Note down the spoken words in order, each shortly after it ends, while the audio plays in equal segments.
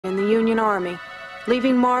in the Union Army,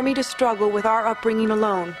 leaving Marmee to struggle with our upbringing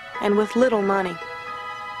alone and with little money.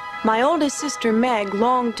 My oldest sister, Meg,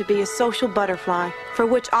 longed to be a social butterfly, for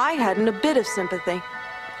which I hadn't a bit of sympathy.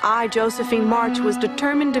 I, Josephine March, was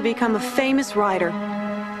determined to become a famous writer.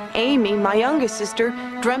 Amy, my youngest sister,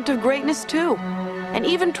 dreamt of greatness too, and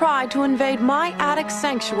even tried to invade my attic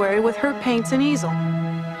sanctuary with her paints and easel.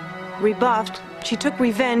 Rebuffed, she took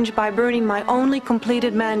revenge by burning my only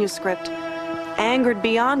completed manuscript. Angered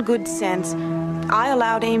beyond good sense, I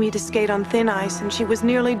allowed Amy to skate on thin ice, and she was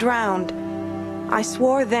nearly drowned. I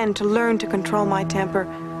swore then to learn to control my temper,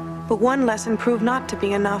 but one lesson proved not to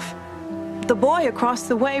be enough. The boy across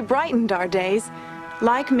the way brightened our days.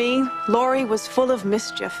 Like me, Laurie was full of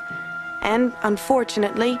mischief, and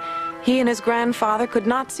unfortunately, he and his grandfather could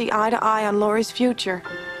not see eye to eye on Laurie's future.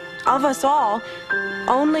 Of us all,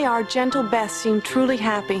 only our gentle Beth seemed truly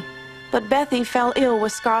happy, but Bethy fell ill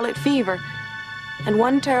with scarlet fever, and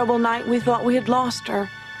one terrible night we thought we had lost her.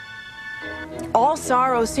 All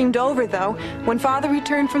sorrow seemed over, though, when Father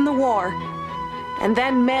returned from the war. And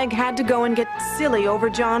then Meg had to go and get silly over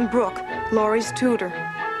John Brooke, Laurie's tutor.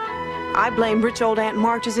 I blamed rich old Aunt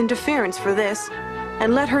March's interference for this,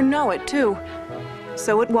 and let her know it, too.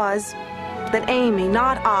 So it was that Amy,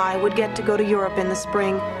 not I, would get to go to Europe in the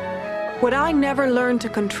spring. Would I never learn to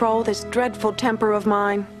control this dreadful temper of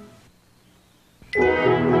mine?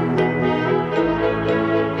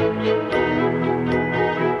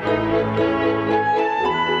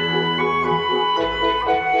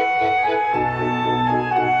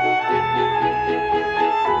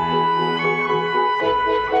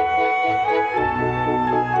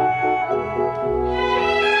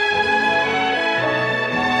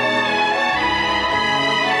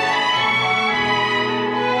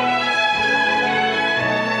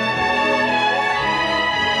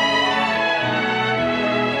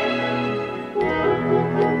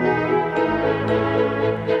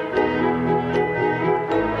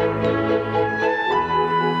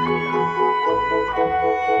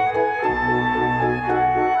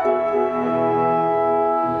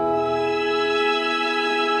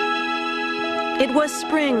 It was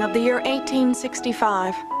spring of the year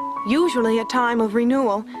 1865. Usually a time of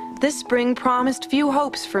renewal, this spring promised few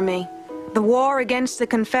hopes for me. The war against the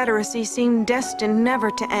Confederacy seemed destined never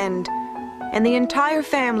to end, and the entire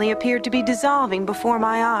family appeared to be dissolving before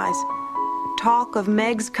my eyes. Talk of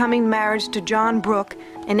Meg's coming marriage to John Brooke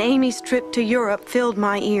and Amy's trip to Europe filled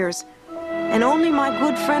my ears, and only my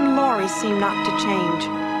good friend Laurie seemed not to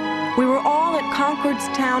change. We were all at Concord's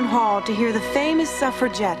Town Hall to hear the famous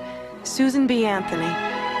suffragette, Susan B. Anthony.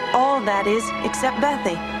 All, that is, except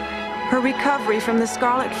Bethy. Her recovery from the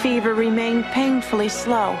scarlet fever remained painfully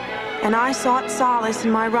slow, and I sought solace in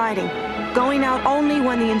my writing, going out only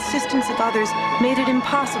when the insistence of others made it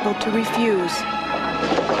impossible to refuse.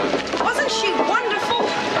 Wasn't she wonderful?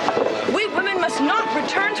 We women must not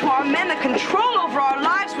return to our men the control over our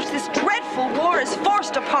lives which this dreadful war has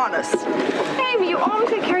forced upon us. Amy, you always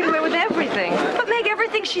get carried away with everything. But Meg,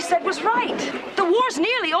 everything she said was right. The war's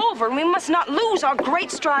nearly over, and we must not lose our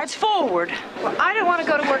great strides forward. Well, I don't want to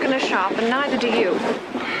go to work in a shop, and neither do you.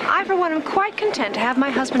 I, for one, am quite content to have my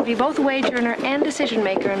husband be both wage earner and decision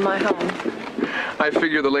maker in my home. I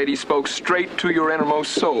figure the lady spoke straight to your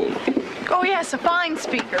innermost soul. Oh, yes, a fine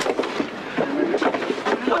speaker.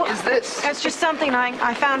 What is this? That's just something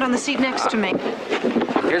I found on the seat next to me.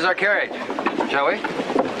 Here's our carriage. Shall we?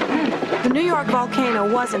 The New York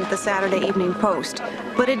Volcano wasn't the Saturday Evening Post,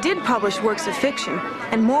 but it did publish works of fiction,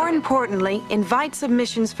 and more importantly, invite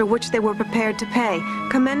submissions for which they were prepared to pay,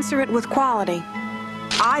 commensurate with quality.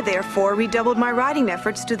 I, therefore, redoubled my writing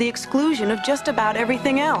efforts to the exclusion of just about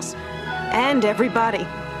everything else, and everybody.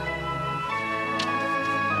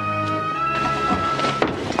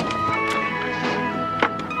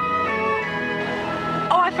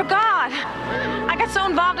 Oh, I forgot. I got so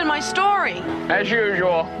involved in my story. As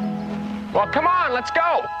usual. Well, come on, let's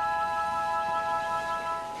go.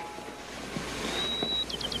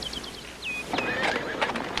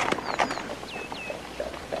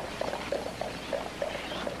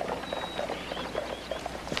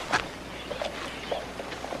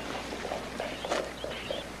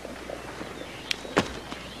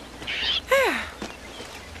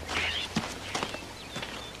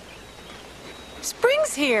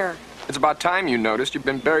 Spring's here. It's about time you noticed. You've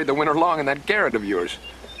been buried the winter long in that garret of yours.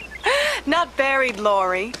 Not buried,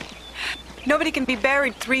 Laurie. Nobody can be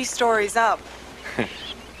buried 3 stories up.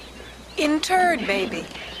 Interred, maybe.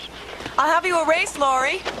 I'll have you a race,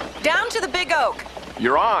 Laurie. Down to the big oak.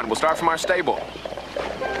 You're on. We'll start from our stable.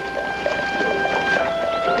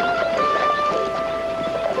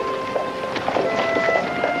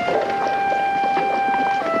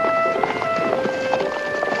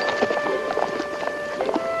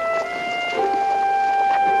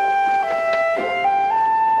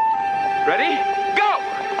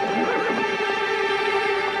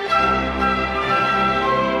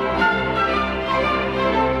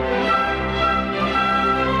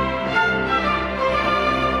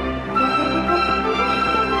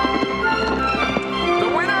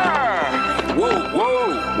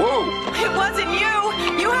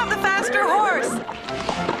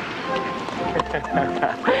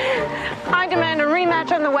 I demand a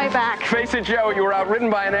rematch on the way back. Face it, Joe, you were outridden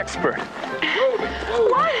by an expert.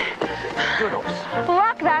 What?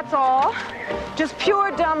 Luck, that's all. Just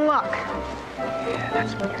pure dumb luck. Yeah,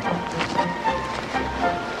 that's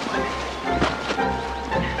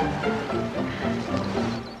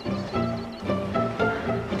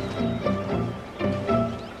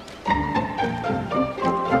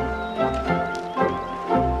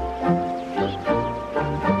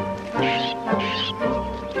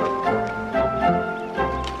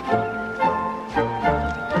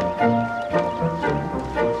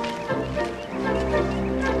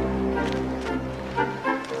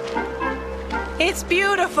It's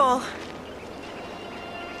beautiful.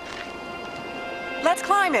 Let's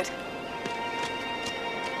climb it.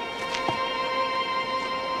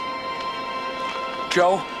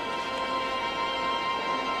 Joe,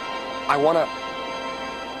 I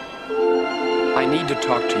need to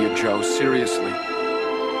talk to you, Joe, seriously.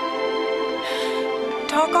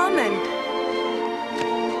 Talk on then.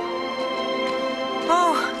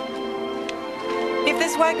 Oh, if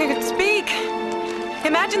this wagon could speak,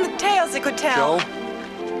 imagine the tales it could tell. Joe?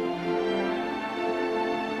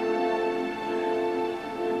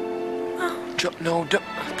 Joe, no,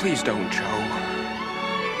 please don't, Joe.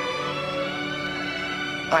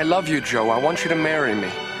 I love you, Joe. I want you to marry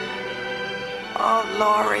me. Oh,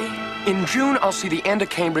 Laurie. In June, I'll see the end of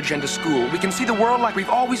Cambridge, end of school. We can see the world like we've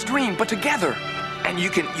always dreamed, but together. And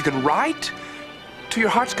you can write to your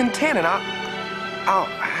heart's content, and I'll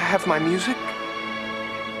have my music.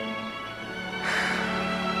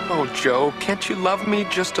 Oh, Joe, can't you love me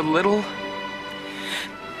just a little?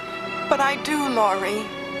 But I do, Laurie.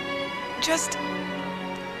 Just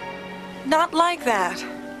not like that.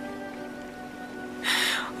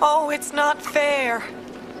 Oh, it's not fair.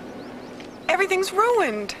 Everything's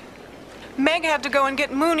ruined. Meg had to go and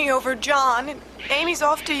get Mooney over John, and Amy's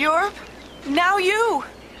off to Europe. Now you.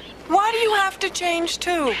 Why do you have to change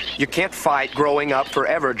too? You can't fight growing up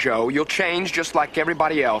forever, Joe. You'll change just like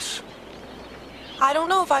everybody else. I don't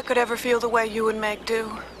know if I could ever feel the way you and Meg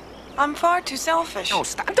do. I'm far too selfish. No,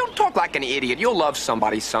 stop. Don't talk like an idiot. You'll love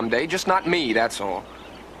somebody someday, just not me, that's all.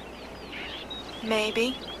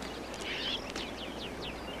 Maybe.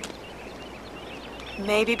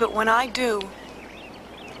 Maybe, but when I do,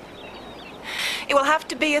 it will have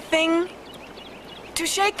to be a thing to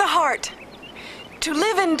shake the heart, to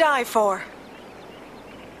live and die for.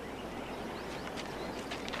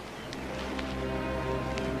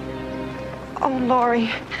 Oh, Laurie.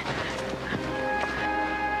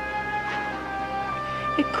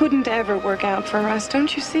 It couldn't ever work out for us,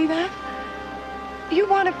 don't you see that? You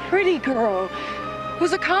want a pretty girl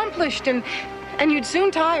who's accomplished, and you'd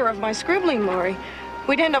soon tire of my scribbling, Laurie.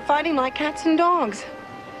 We'd end up fighting like cats and dogs.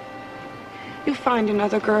 You'll find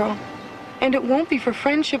another girl, and it won't be for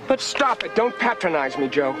friendship, but... Stop it. Don't patronize me,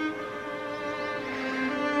 Joe.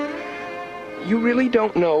 You really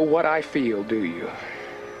don't know what I feel, do you?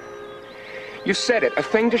 You said it, a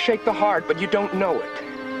thing to shake the heart, but you don't know it.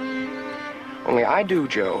 Only I do,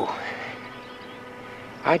 Joe.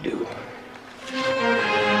 I do.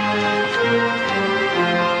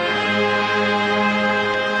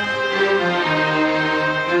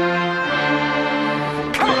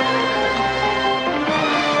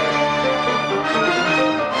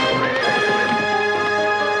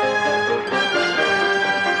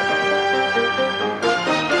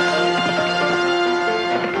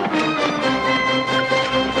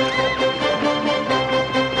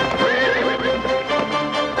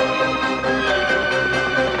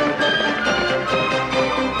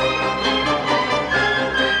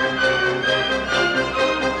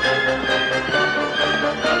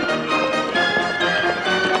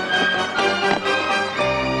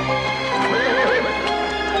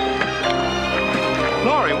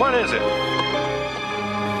 What is it?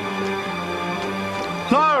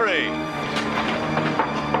 Laurie!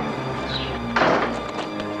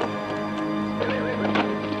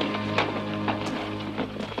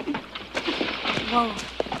 Whoa.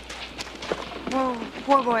 Whoa,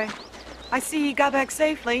 poor boy. I see he got back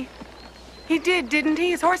safely. He did, didn't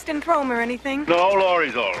he? His horse didn't throw him or anything. No,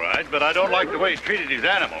 Laurie's all right, but I don't like the way he treated his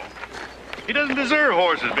animal. He doesn't deserve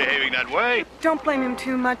horses behaving that way. Don't blame him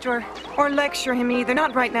too much or lecture him either.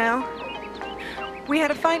 Not right now. We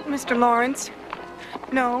had a fight, Mr. Lawrence.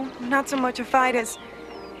 No, not so much a fight as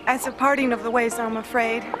a parting of the ways, I'm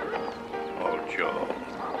afraid. Oh, Joe.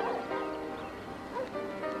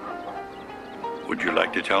 Would you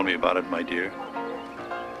like to tell me about it, my dear?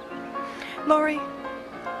 Laurie,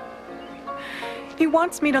 he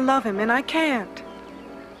wants me to love him, and I can't.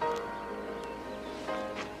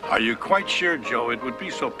 Are you quite sure, Joe, it would be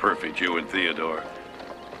so perfect, you and Theodore?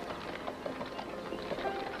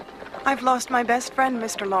 I've lost my best friend,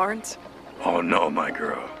 Mr. Lawrence. Oh, no, my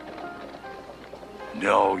girl.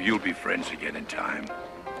 No, you'll be friends again in time.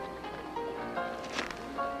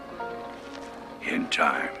 In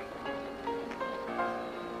time.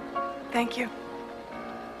 Thank you.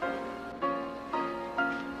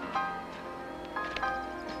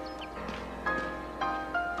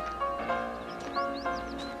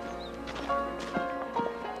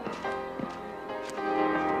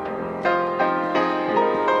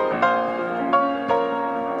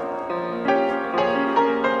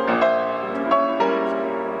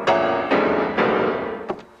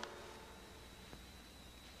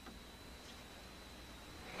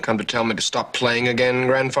 Come to tell me to stop playing again,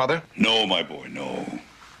 Grandfather? No, my boy, no.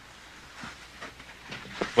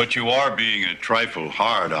 But you are being a trifle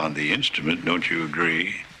hard on the instrument, don't you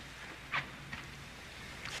agree?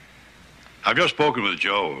 I've just spoken with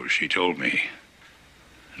Jo. She told me.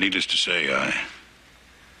 Needless to say,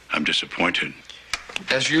 I'm disappointed.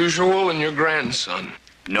 As usual in your grandson.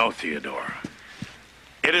 No, Theodore.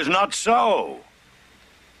 It is not so.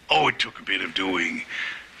 Oh, it took a bit of doing.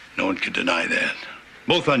 No one can deny that.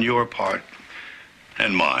 Both on your part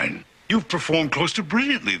and mine. You've performed close to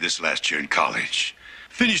brilliantly this last year in college.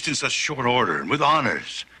 Finished in such short order and with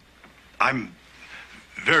honors. I'm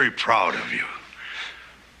very proud of you.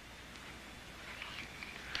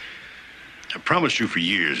 I promised you for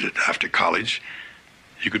years that after college,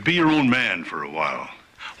 you could be your own man for a while.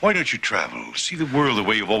 Why don't you travel, see the world the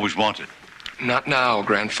way you've always wanted? Not now,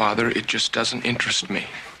 Grandfather. It just doesn't interest me.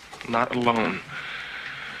 Not alone.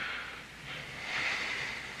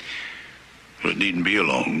 Well, it needn't be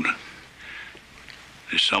alone.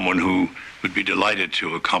 There's someone who would be delighted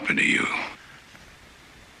to accompany you.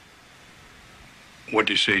 What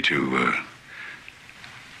do you say to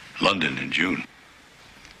London in June?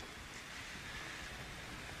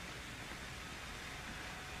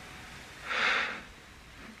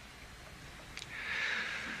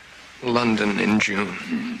 London in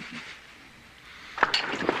June.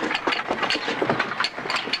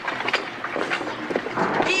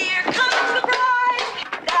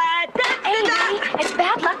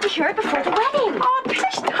 Hear it before the wedding. Oh, pish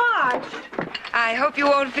Tosh. I hope you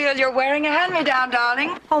won't feel you're wearing a hand-me-down,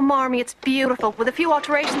 darling. Oh, Marmee, it's beautiful. With a few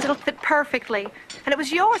alterations, it'll fit perfectly. And it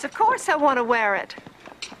was yours. Of course I want to wear it.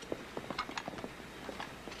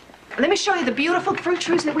 Let me show you the beautiful fruit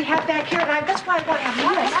trees that we have back here. And that's why I want to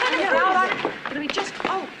have one. It'll be just,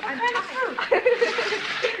 oh, I'm tired.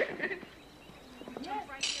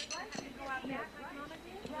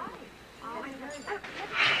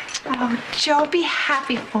 Oh, Joe, be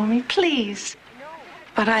happy for me, please.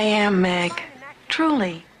 But I am, Meg.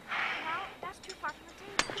 Truly.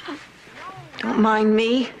 Don't mind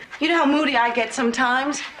me. You know how moody I get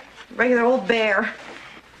sometimes. Regular old bear.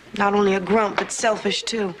 Not only a grump, but selfish,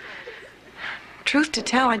 too. Truth to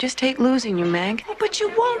tell, I just hate losing you, Meg. Oh, but you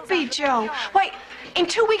won't be, Joe. Wait, in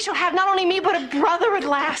 2 weeks you'll have not only me, but a brother at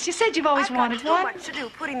last. You said you've always wanted one. I've got so much to do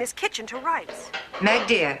putting this kitchen to rights. Meg,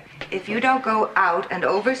 dear, if you don't go out and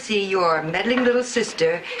oversee your meddling little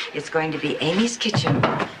sister, it's going to be Amy's kitchen.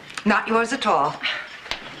 Not yours at all.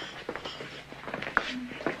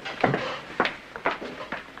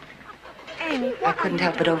 Amy, I couldn't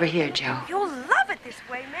help it over here, Joe. You'll love it this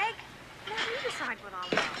way, Meg. Now you decide what I'll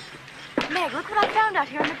love. Meg, look what I found out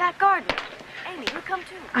here in the back garden. Amy, you come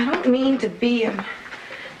too. I don't mean to be a...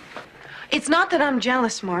 It's not that I'm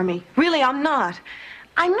jealous, Marmee. Really, I'm not.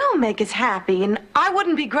 I know Meg is happy, and I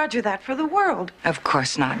wouldn't begrudge her that for the world. Of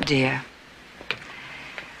course not, dear.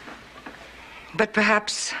 But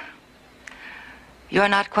perhaps you're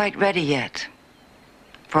not quite ready yet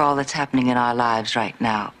for all that's happening in our lives right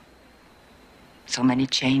now. So many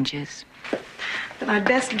changes. But I'd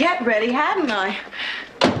best get ready, hadn't I?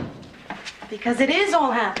 Because it is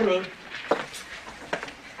all happening.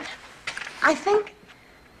 I think...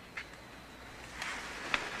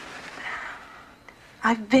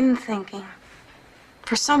 I've been thinking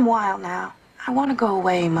for some while now. I want to go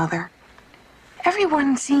away, Mother.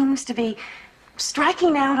 Everyone seems to be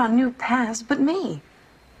striking out on new paths but me.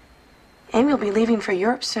 Amy will be leaving for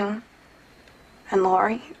Europe soon. And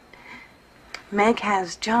Laurie. Meg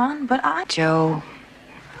has John, but I... Joe.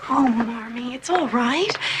 Oh, Marmee, it's all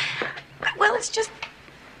right. Well, it's just...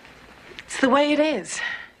 It's the way it is.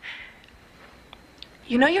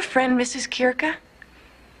 You know your friend, Mrs. Kirka?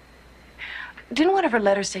 Didn't one of her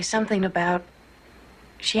letters say something about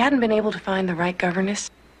she hadn't been able to find the right governess?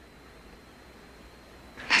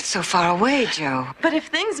 That's so far away, Joe. But if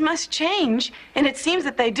things must change, and it seems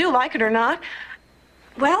that they do, like it or not,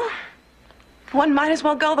 well, One might as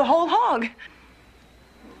well go the whole hog.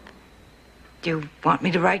 Do you want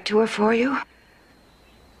me to write to her for you?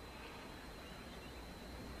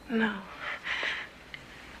 No.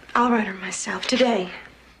 I'll write her myself today.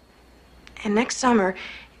 And next summer,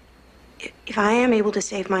 if I am able to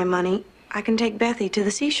save my money, I can take Bethy to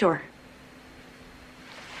the seashore.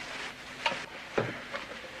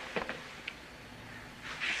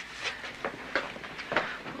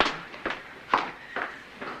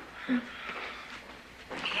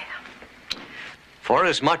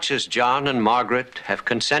 Forasmuch as John and Margaret have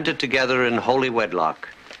consented together in holy wedlock,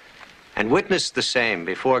 and witnessed the same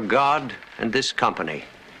before God and this company,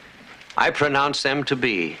 I pronounce them to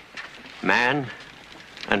be man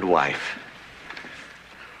and wife.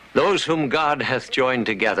 Those whom God hath joined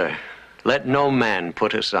together, let no man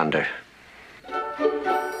put asunder.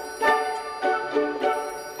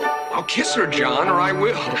 I'll kiss her, John, or I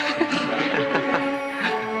will.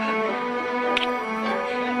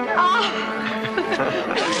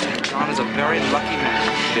 John is a very lucky man.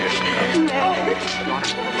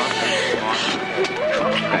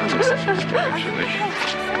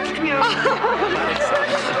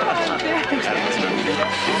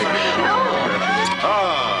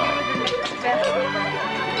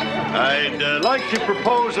 I'd like to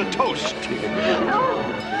propose a toast.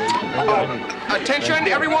 Attention,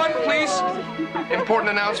 everyone, please. Important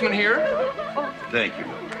announcement here. Thank you.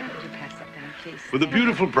 For the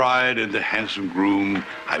beautiful bride and the handsome groom,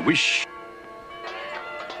 I wish...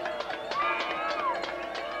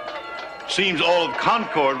 Seems all of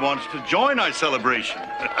Concord wants to join our celebration.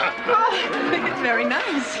 I think it's very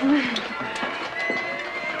nice.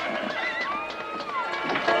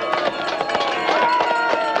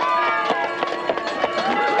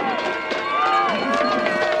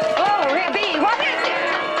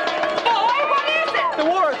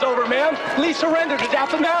 Please surrender to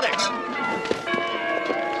Appomattox.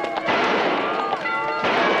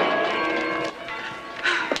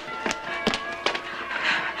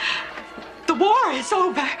 The war is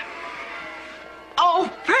over. Oh,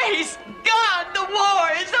 praise God, the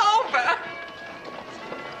war is over.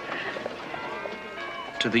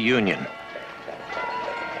 To the Union.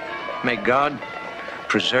 May God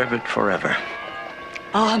preserve it forever.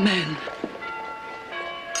 Amen.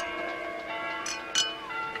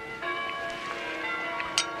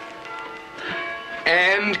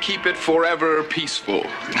 And keep it forever peaceful.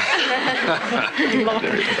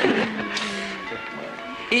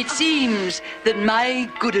 It seems that my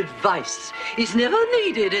good advice is never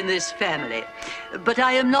needed in this family, but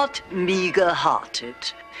I am not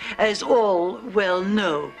meager-hearted, as all well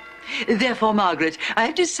know. Therefore, Margaret, I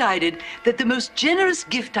have decided that the most generous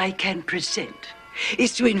gift I can present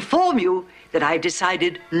is to inform you that I've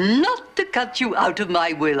decided not to cut you out of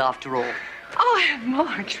my will after all. Oh,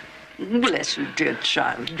 Marge. Bless you, dear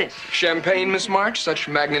child, bless you. Champagne, Miss March. Such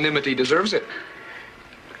magnanimity deserves it.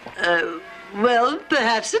 Well,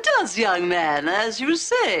 perhaps it does, young man, as you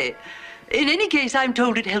say. In any case, I'm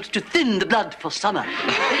told it helps to thin the blood for summer. Good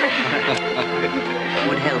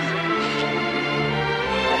health.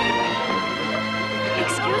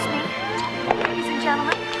 Excuse me, ladies and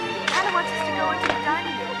gentlemen. Anna wants us to go into the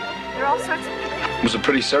dining room. There are all sorts of people. It was a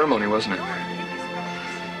pretty ceremony, wasn't it?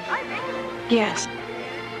 Yes.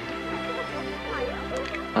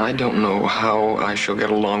 I don't know how I shall get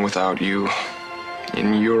along without you,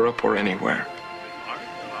 in Europe or anywhere.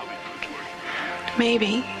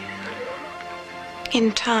 Maybe.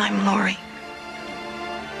 In time, Laurie.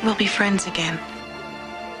 We'll be friends again.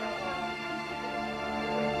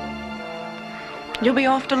 You'll be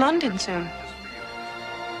off to London soon.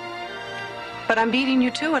 But I'm beating you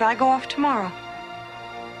to it. I go off tomorrow.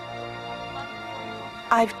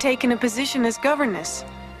 I've taken a position as governess.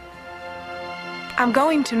 I'm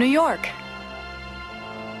going to New York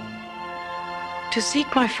to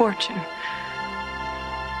seek my fortune.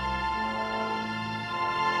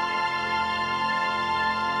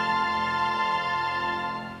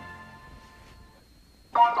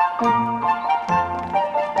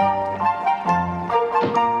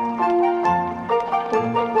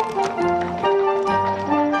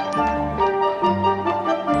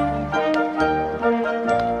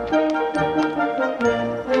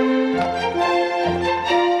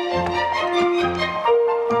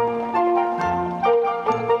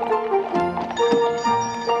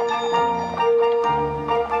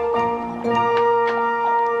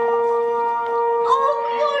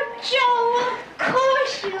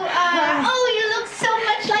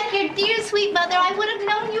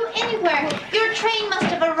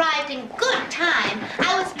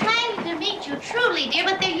 I was planning to meet you truly, dear,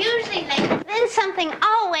 but they're usually like this. something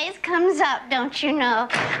always comes up, don't you know?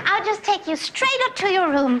 I'll just take you straight up to your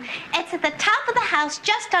room. It's at the top of the house,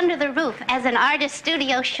 just under the roof, as an artist's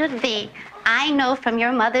studio should be. I know from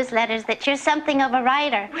your mother's letters that you're something of a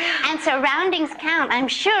writer. And surroundings count, I'm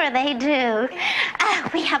sure they do.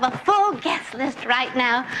 We have a full guest list right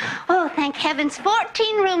now. Oh, thank heavens,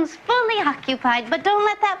 14 rooms fully occupied. But don't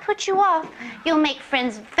let that put you off. You'll make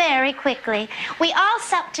friends very quickly. We all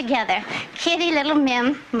sup together. Kitty, little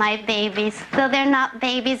Mim, my babies. Though they're not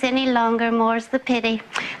babies any longer, more's the pity.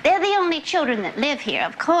 They're the only children that live here,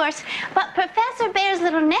 of course. But Professor Bear's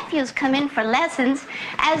little nephews come in for lessons,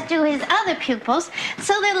 as do his other pupils,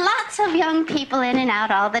 so there are lots of young people in and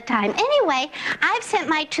out all the time. Anyway, I've sent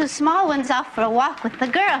my 2 small ones off for a walk with the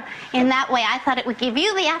girl. In that way, I thought it would give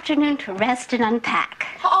you the afternoon to rest and unpack.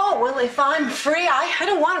 Oh, well, if I'm free, I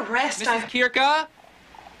don't want to rest. Mrs. Kirka?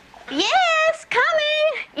 Yes,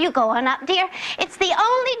 coming. You go on up, dear. It's the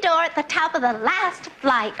only door at the top of the last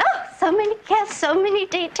flight. Oh, so many guests, so many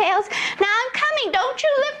details. Now I'm coming. Don't you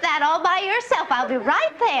lift that all by yourself. I'll be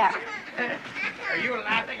right there. Are you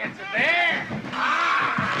laughing at the bear?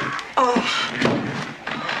 Oh.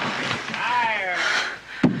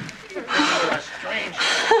 You're a strange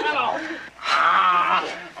fellow.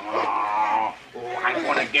 I'm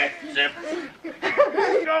gonna get Zip.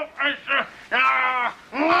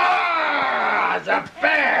 The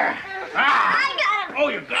bear. I got him. Oh,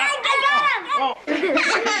 you got him. I got him.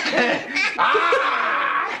 I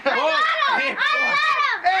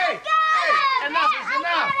got him. Enough is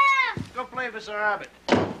enough. Go play with Sir Abbott.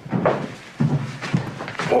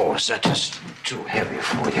 Oh, is that just too heavy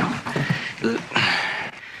for you?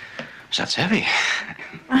 That's heavy.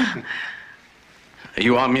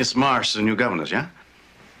 You are Miss Marsh, the new governess, yeah?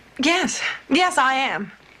 Yes. Yes, I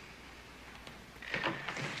am.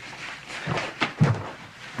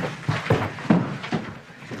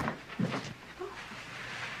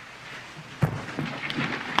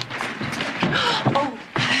 Oh.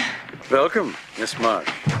 Welcome, Miss Marsh,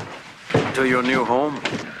 to your new home.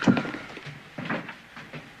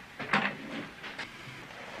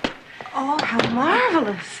 Oh, how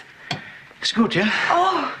marvelous. It's good, yeah?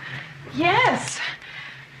 Oh, yes.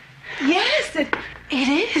 Yes, it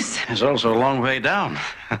is. It's also a long way down.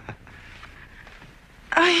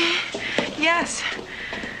 Yes.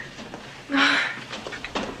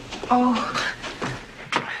 Oh.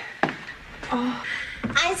 Oh.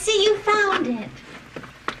 I see you found it.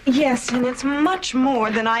 Yes, and it's much more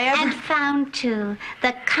than I ever... And found, too.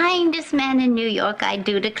 The kindest man in New York, I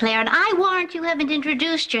do declare. And I warrant you haven't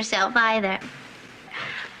introduced yourself either.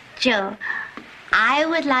 Joe, I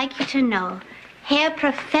would like you to know Herr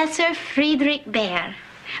Professor Friedrich Bear.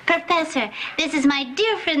 Professor, this is my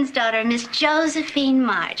dear friend's daughter, Miss Josephine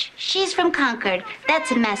March. She's from Concord.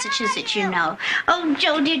 That's in Massachusetts, you know. Oh,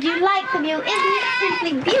 Joe, did you like the view? Isn't it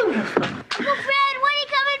simply beautiful? Uncle Fred, when are you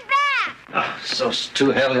coming back? Oh, those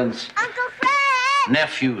 2 hellions. Uncle Fred!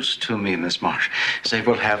 Nephews to me, Miss Marsh. They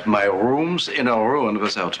will have my rooms in a ruin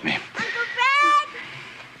without me. Uncle Fred!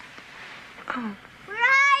 Oh. Where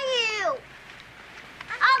are you?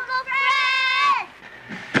 Uncle Fred!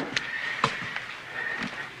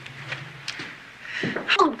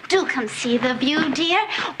 Oh, do come see the view, dear.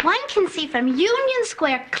 One can see from Union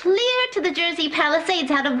Square clear to the Jersey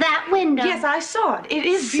Palisades out of that window. Yes, I saw it. It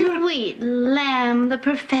is beautiful. Sweet lamb, the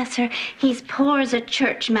professor. He's poor as a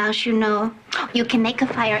church mouse, you know. You can make a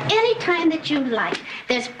fire any time that you like.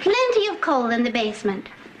 There's plenty of coal in the basement.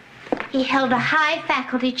 He held a high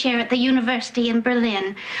faculty chair at the university in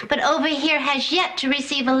Berlin, but over here has yet to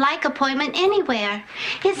receive a like appointment anywhere.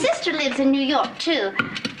 His sister lives in New York, too.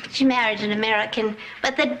 She married an American,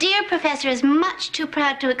 but the dear professor is much too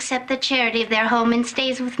proud to accept the charity of their home and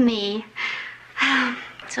stays with me.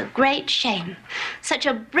 It's a great shame. Such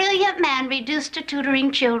a brilliant man reduced to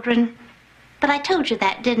tutoring children. But I told you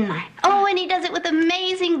that, didn't I? Oh, and he does it with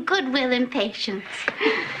amazing goodwill and patience.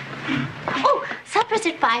 Oh, supper's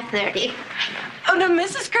at 5:30. Oh, no,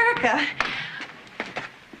 Mrs. Kirka.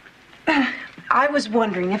 I was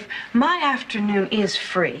wondering if my afternoon is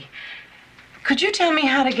free. Could you tell me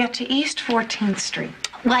how to get to East 14th Street?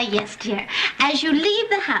 Why, yes, dear. As you leave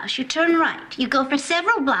the house, you turn right. You go for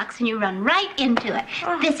several blocks and you run right into it.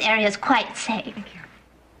 Oh. This area is quite safe. Thank you.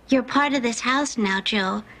 You're part of this house now,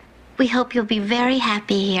 Joe. We hope you'll be very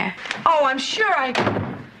happy here. Oh, I'm sure I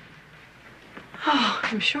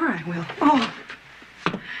will. Oh.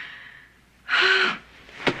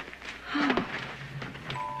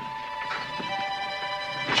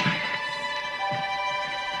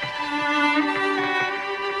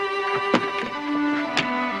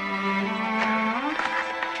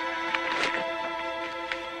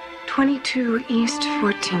 "22 East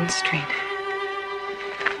 14th Street.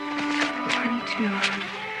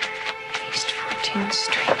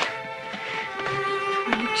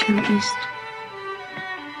 True East.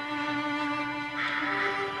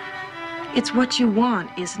 It's what you want,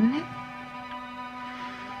 isn't it?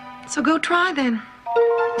 So go try then.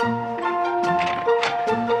 No,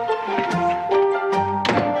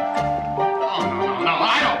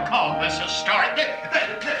 I don't call this a start.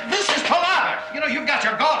 This is palaver. You know, you've got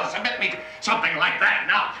your gall to submit me to something like that.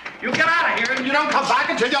 Now, you get out of here and you don't come back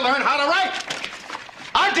until you learn how to write.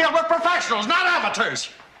 I deal with professionals, not amateurs.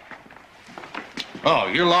 Oh,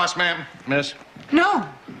 you're lost, ma'am, miss? No.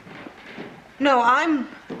 No, I'm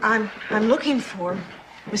looking for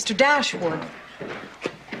Mr. Dashwood.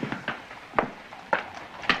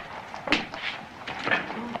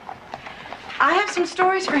 I have some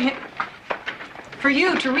stories for him, for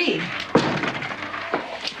you to read.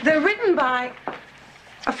 They're written by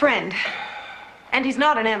a friend, and he's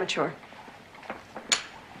not an amateur.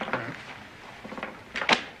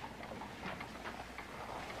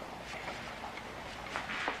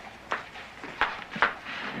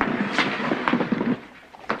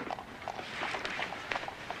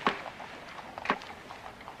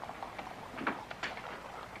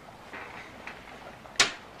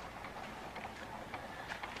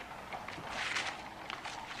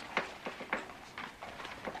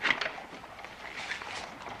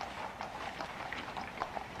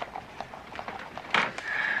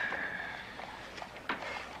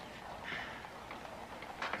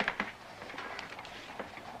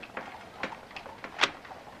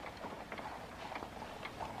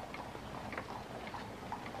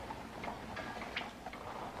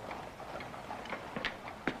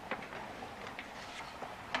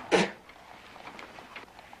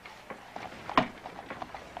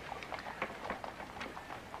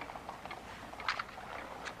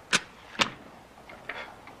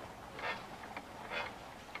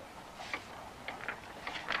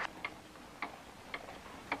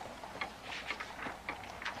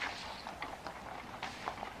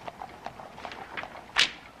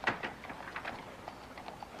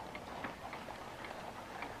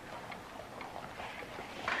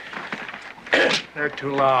 They're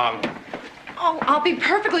too long. Oh, I'll be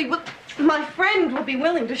perfectly. My friend will be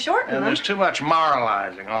willing to shorten And them. there's too much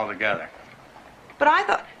moralizing altogether. But I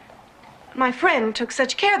thought my friend took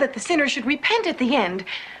such care that the sinner should repent at the end.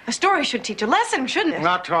 A story should teach a lesson, shouldn't it?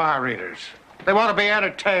 Not to our readers. They want to be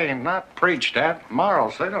entertained, not preached at.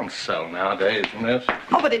 Morals, they don't sell nowadays, miss.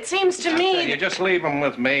 Oh, but it seems to me. You just leave them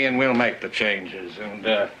with me, and we'll make the changes and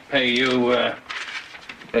pay your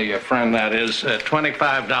friend, that is,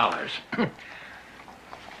 $25.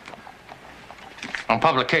 On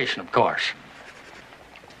publication, of course.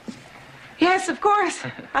 Yes, of course.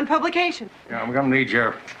 On publication. Yeah, I'm gonna need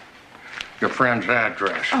your friend's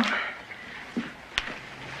address. Oh.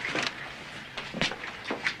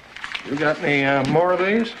 You got any more of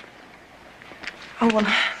these? Oh, well,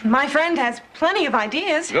 my friend has plenty of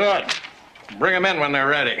ideas. Good. Bring them in when they're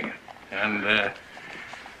ready. And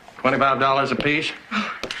 $25 apiece.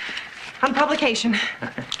 On publication.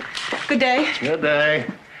 Good day. Good day.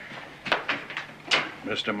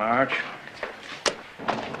 Mr. March.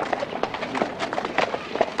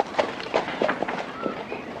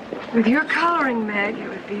 With your coloring, Meg, it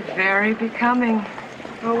would be very becoming.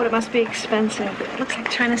 Oh, but it must be expensive. It looks like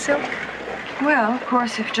China silk. Well, of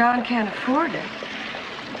course, if John can't afford it.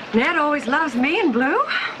 Ned always loves me in blue.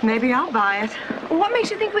 Maybe I'll buy it. Well, what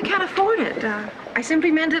makes you think we can't afford it? I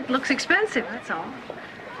simply meant it looks expensive, that's all.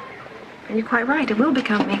 And you're quite right, it will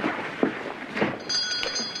become me.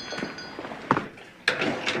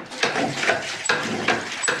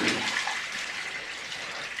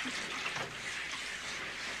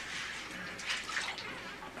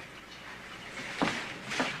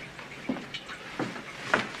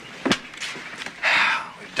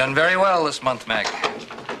 Done very well this month, Meg.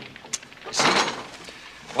 See,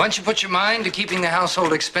 once you put your mind to keeping the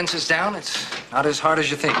household expenses down, it's not as hard as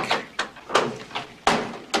you think.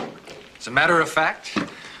 As a matter of fact,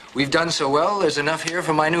 we've done so well, there's enough here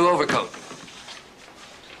for my new overcoat.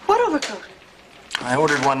 What overcoat? I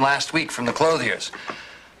ordered one last week from the clothiers.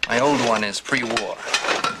 My old one is pre-war.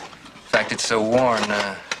 In fact, it's so worn,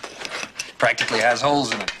 practically has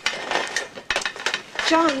holes in it.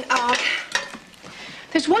 John,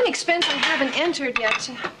 there's one expense I haven't entered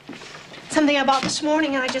yet. Something I bought this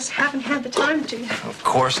morning, and I just haven't had the time to. Of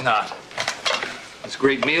course not. This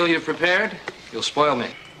great meal you've prepared, you'll spoil me.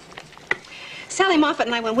 Sally Moffat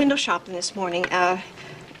and I went window shopping this morning. Well,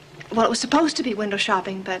 it was supposed to be window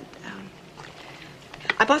shopping, but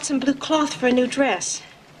I bought some blue cloth for a new dress.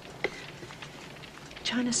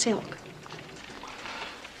 China silk.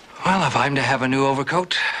 Well, if I'm to have a new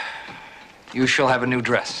overcoat, you shall have a new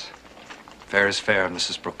dress. Fair is fair,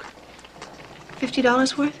 Mrs. Brooke.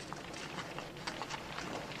 $50 worth?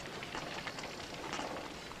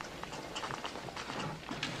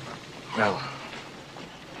 Well,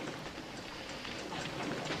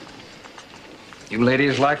 you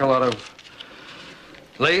ladies like a lot of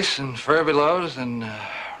lace and fur pillows and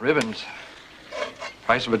ribbons.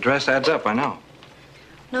 Price of a dress adds up, I know.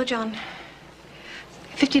 No, John.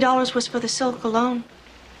 $50 was for the silk alone.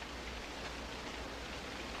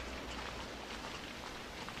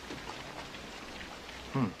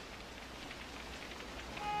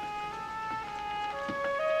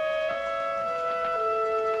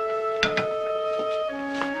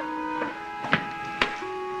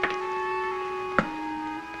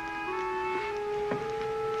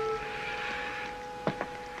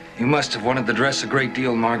 You must have wanted the dress a great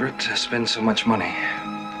deal, Margaret, to spend so much money.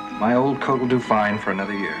 My old coat will do fine for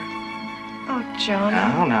another year. Oh, John.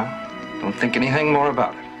 Now. Don't think anything more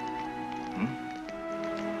about it.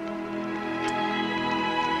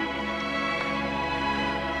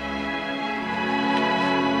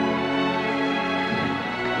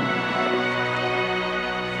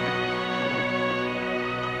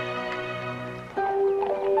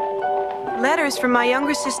 Letters from my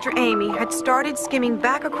younger sister Amy had started skimming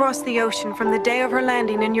back across the ocean from the day of her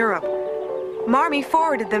landing in Europe. Marmee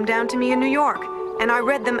forwarded them down to me in New York, and I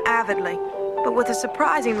read them avidly, but with a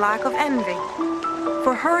surprising lack of envy.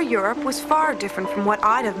 For her, Europe was far different from what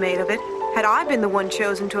I'd have made of it, had I been the one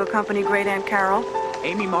chosen to accompany Great Aunt Carol.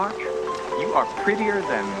 Amy March, you are prettier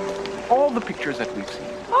than all the pictures that we've seen.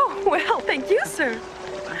 Oh, well, thank you, sir.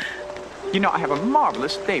 You know, I have a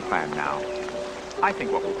marvelous day planned now. I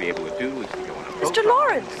think what we'll be able to do is to go on a boat. Mr.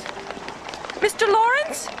 Lawrence! Mr.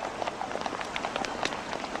 Lawrence?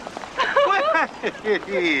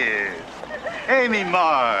 Yes. Amy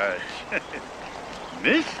March.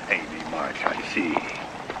 Miss Amy March, I see.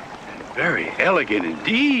 And very elegant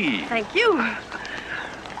indeed. Thank you.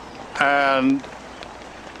 And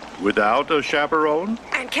without a chaperone?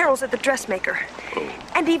 Aunt Carol's at the dressmaker. Oh.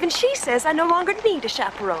 And even she says I no longer need a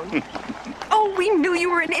chaperone. Oh, we knew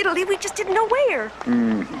you were in Italy. We just didn't know where.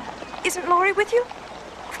 Isn't Laurie with you?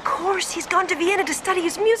 Of course. He's gone to Vienna to study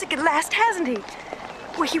his music at last, hasn't he?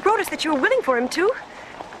 Well, he wrote us that you were willing for him to.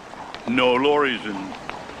 No, Laurie's in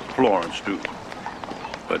Florence, too.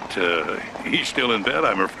 But he's still in bed,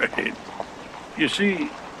 I'm afraid. You see,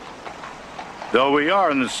 though we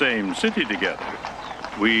are in the same city together,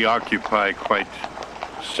 we occupy quite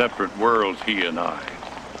separate worlds, he and I.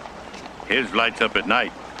 His lights up at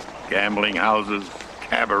night. Gambling houses,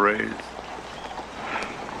 cabarets.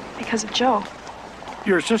 Because of Joe.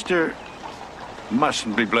 Your sister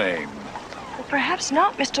mustn't be blamed. Well, perhaps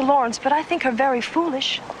not, Mr. Lawrence, but I think her very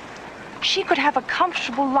foolish. She could have a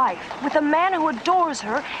comfortable life with a man who adores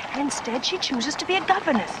her, and instead she chooses to be a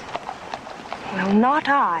governess. Well, not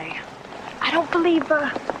I. I don't believe,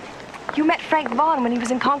 you met Frank Vaughn when he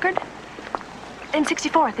was in Concord? In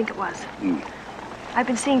 '64, I think it was. I've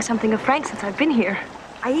been seeing something of Frank since I've been here.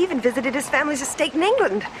 I even visited his family's estate in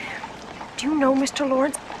England. Do you know, Mr.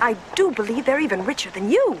 Lawrence, I do believe they're even richer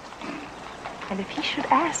than you. And if he should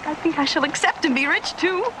ask, I think I shall accept and be rich,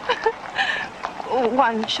 too.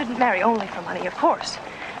 One shouldn't marry only for money, of course.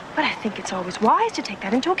 But I think it's always wise to take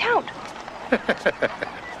that into account.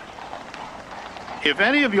 If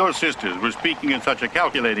any of your sisters were speaking in such a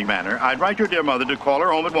calculating manner, I'd write your dear mother to call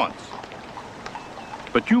her home at once.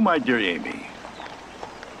 But you, my dear Amy,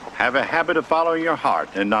 have a habit of following your heart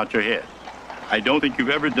and not your head. I don't think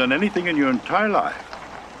you've ever done anything in your entire life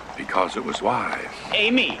because it was wise.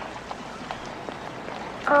 Amy!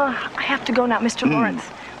 I have to go now, Mr. Lawrence.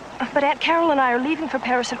 But Aunt Carol and I are leaving for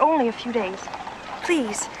Paris in only a few days.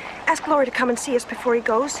 Please, ask Laurie to come and see us before he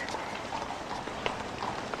goes.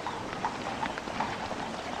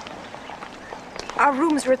 Our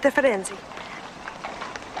rooms are at the Firenze.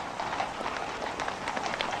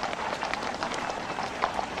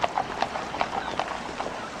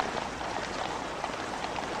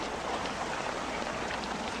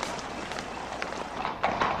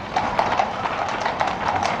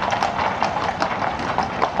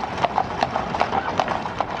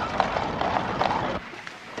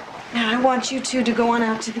 Now, I want you two to go on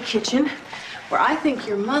out to the kitchen, where I think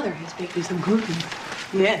your mother has baked me some gluten.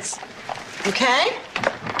 Yes. Okay?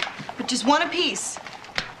 But just one apiece.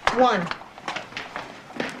 One.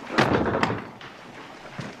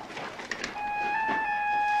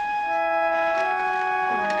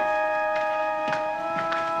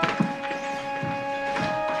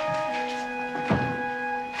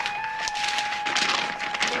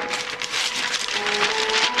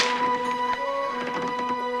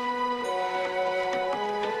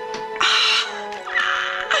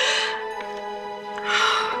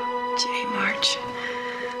 March.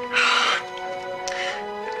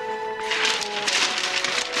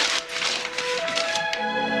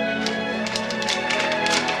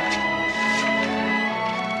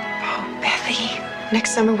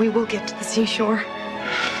 Next summer we will get to the seashore.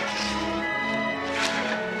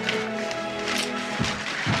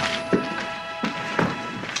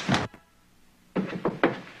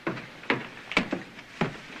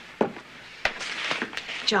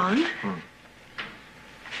 John?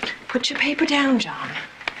 Put your paper down, John.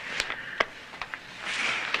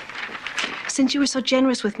 Since you were so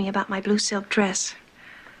generous with me about my blue silk dress,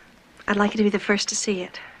 I'd like you to be the first to see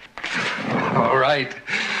it. All right.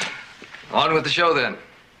 On with the show, then.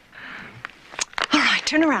 All right,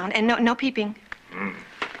 turn around, and no peeping.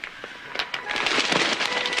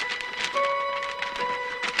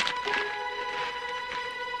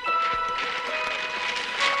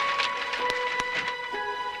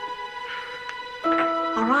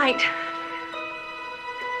 All right.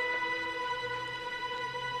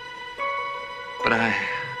 But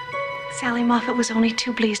Sally Moffat was only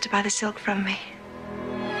too pleased to buy the silk from me.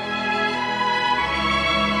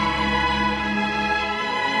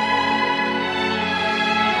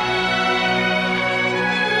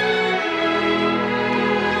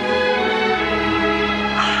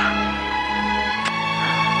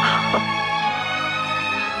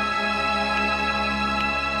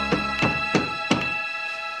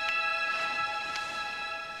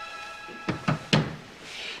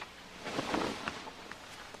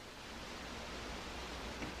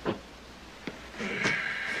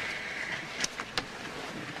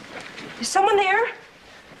 Is someone there?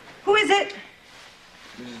 Who is it?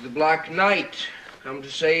 This is the Black Knight, come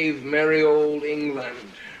to save merry old England.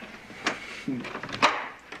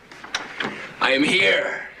 I am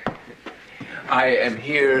here. I am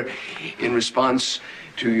here in response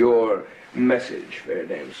to your message, fair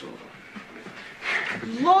damsel.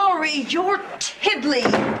 Laurie, you're tiddly.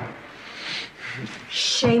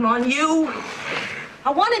 Shame on you.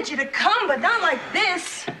 I wanted you to come, but not like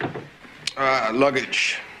this.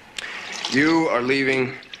 Luggage. You are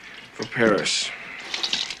leaving for Paris.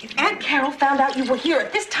 If Aunt Carol found out you were here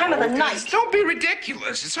at this time of the night. Don't be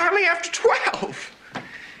ridiculous. It's hardly after 12.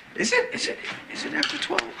 Is it? Is it after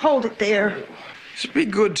 12? Hold it there. Just be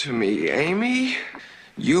good to me, Amy.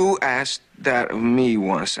 You asked that of me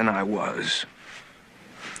once, and I was.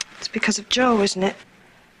 It's because of Joe, isn't it?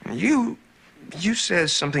 You said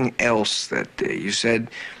something else that day. You said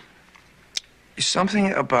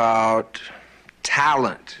something about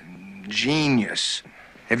talent, genius.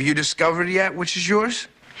 Have you discovered yet which is yours?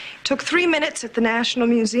 Took 3 minutes at the National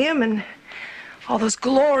Museum and all those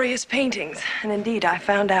glorious paintings. And indeed, I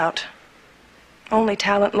found out. Only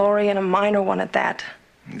talent, Laurie, and a minor one at that.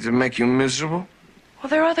 Does it make you miserable? Well,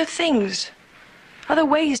 there are other things. Other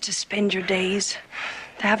ways to spend your days.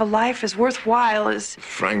 To have a life as worthwhile as...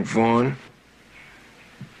 Frank Vaughan?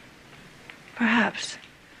 Perhaps.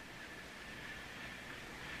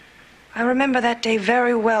 I remember that day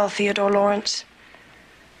very well, Theodore Lawrence.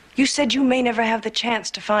 You said you may never have the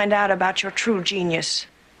chance to find out about your true genius.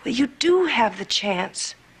 Well, you do have the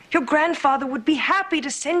chance. Your grandfather would be happy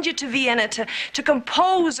to send you to Vienna to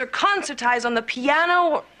compose or concertize on the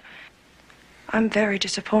piano. Or... I'm very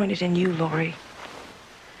disappointed in you, Laurie.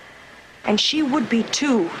 And she would be,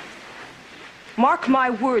 too. Mark my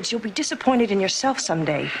words, you'll be disappointed in yourself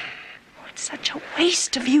someday. Oh, it's such a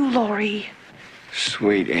waste of you, Laurie.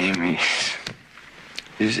 Sweet Amy.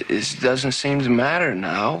 It doesn't seem to matter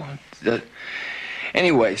now.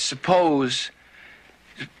 Anyway, suppose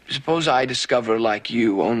I discover, like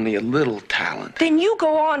you, only a little talent. Then you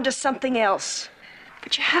go on to something else.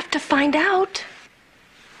 But you have to find out.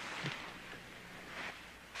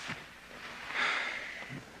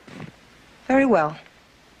 Very well.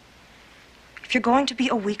 If you're going to be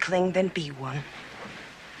a weakling, then be one.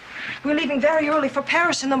 We're leaving very early for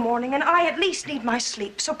Paris in the morning, and I at least need my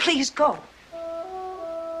sleep, so please go.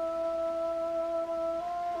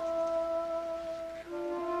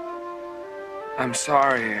 I'm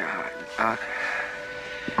sorry. I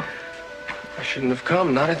shouldn't have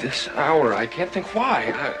come, not at this hour. I can't think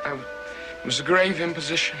why. It was a grave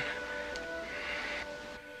imposition.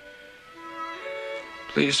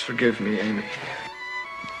 Please forgive me, Amy.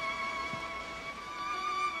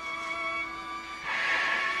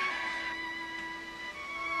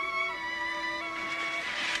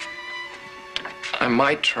 I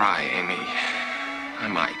might try, Amy. I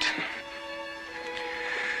might.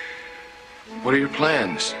 What are your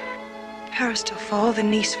plans? Paris till fall,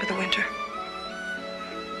 then Nice for the winter.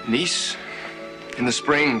 Nice? In the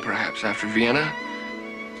spring, perhaps, after Vienna?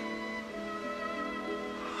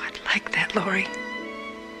 Oh, I'd like that, Laurie.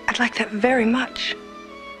 I'd like that very much.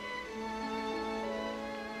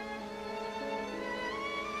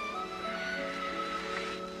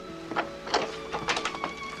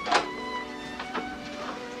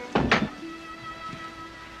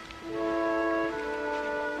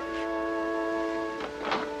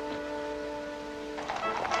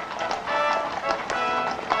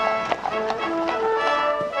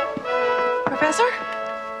 Professor?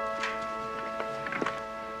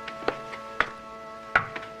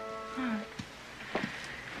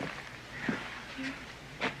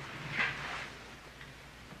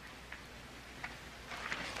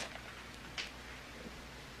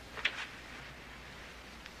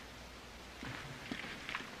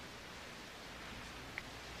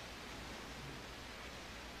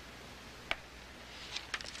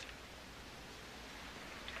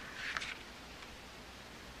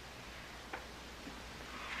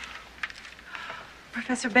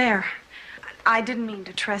 Professor Bear, I didn't mean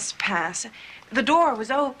to trespass. The door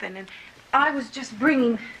was open, and I was just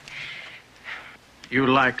bringing... You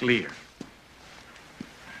like Lear?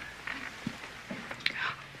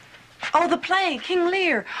 Oh, the play, King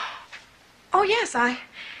Lear. Oh, yes, I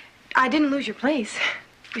didn't lose your place.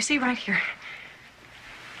 You see, right here.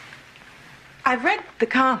 I've read the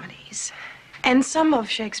comedies and some of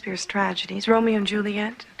Shakespeare's tragedies, Romeo and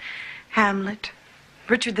Juliet, Hamlet,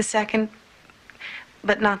 Richard II,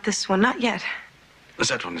 but not this one, not yet.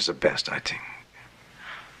 That one is the best, I think.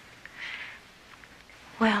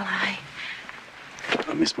 Well, I...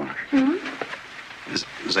 Miss Marsh. Hmm?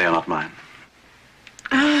 They are not mine.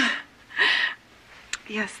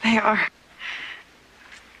 Yes, they are.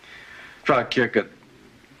 Frau Kirke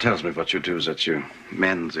tells me what you do is that you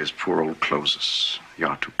mend these poor old clothes. You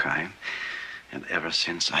are too kind. And ever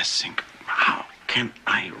since I think, how can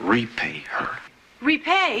I repay her?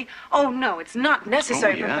 Repay? Oh, no, it's not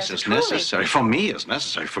necessary, Oh, yes, Professor, it's truly. necessary. For me, it's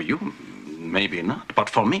necessary. For you, maybe not. But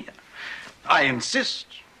for me, I insist.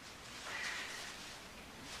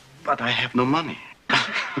 But I have no money.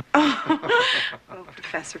 Oh,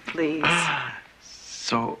 Professor, please.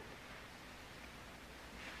 So,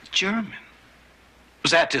 German.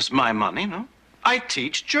 That is my money, no? I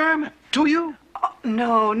teach German. Do you? Oh,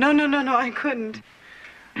 no, I couldn't.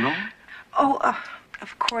 No? Oh,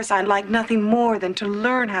 of course, I'd like nothing more than to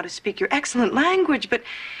learn how to speak your excellent language, but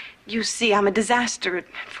you see, I'm a disaster at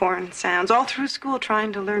foreign sounds. All through school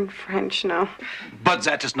trying to learn French, no. But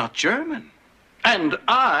that is not German. And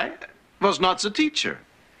I was not the teacher.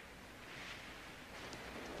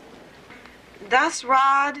 Das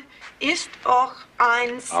Rad ist auch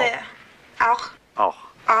ein sehr... Auch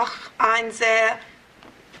ein sehr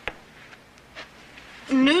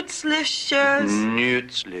nützliches...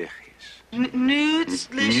 Nützlich...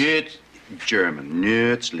 German.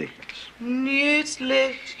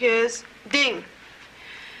 Nützliches Ding.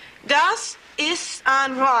 Das ist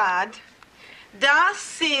ein Rad.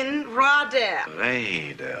 Das sind Räder.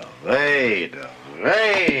 Räder.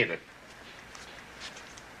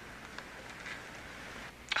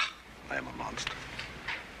 I am a monster.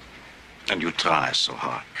 And you try so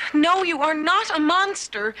hard. No, you are not a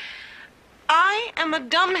monster. I am a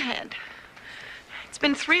dumbhead. It's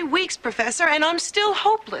been 3 weeks, Professor, and I'm still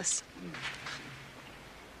hopeless.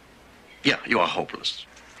 Yeah, you are hopeless.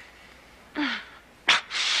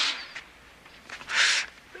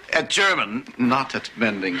 At German, not at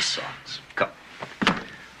mending socks. Come.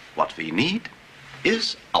 What we need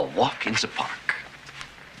is a walk in the park.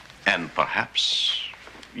 And perhaps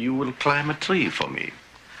you will climb a tree for me.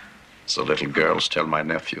 So little girls tell my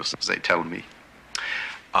nephews, they tell me.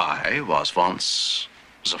 I was once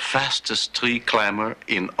the fastest tree climber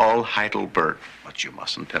in all Heidelberg, but you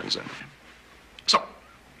mustn't tell them. So,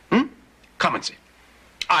 come and see.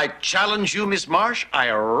 I challenge you, Miss Marsh. I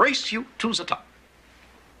race you to the top.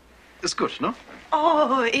 It's good, no?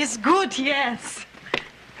 Oh, it's good, yes.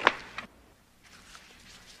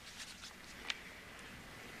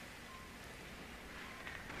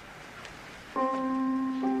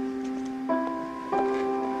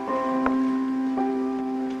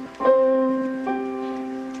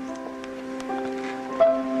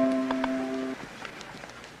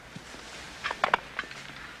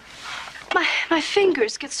 My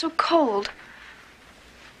fingers get so cold.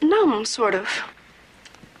 Numb, sort of.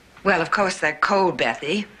 Well, of course they're cold,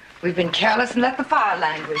 Bethy. We've been careless and let the fire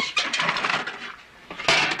languish.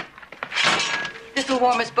 This will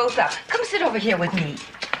warm us both up. Come sit over here with me.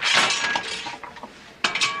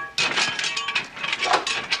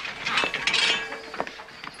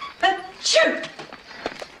 Achoo!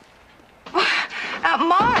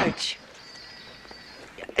 Marge!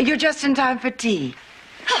 You're just in time for tea.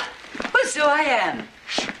 Well, so I am.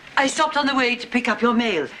 I stopped on the way to pick up your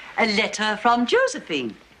mail. A letter from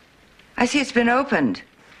Josephine. I see it's been opened.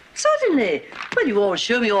 Certainly. Well, you all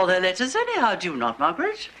show me all their letters anyhow, do you not,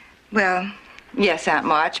 Margaret? Well, yes, Aunt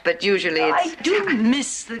March, but usually it's... I do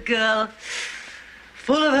miss the girl.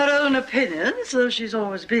 Full of her own opinions, though she's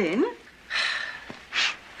always been.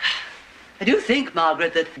 I do think,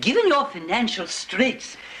 Margaret, that given your financial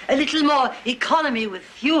straits A little more economy with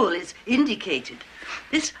fuel is indicated.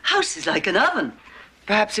 This house is like an oven.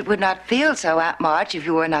 Perhaps it would not feel so, Aunt March, if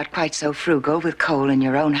you were not quite so frugal with coal in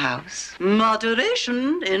your own house.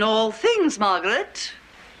 Moderation in all things, Margaret.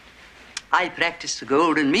 I practice the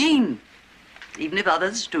golden mean, even if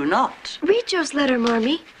others do not. Read Joe's letter,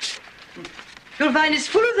 Marmee. You'll find it's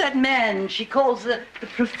full of that man she calls the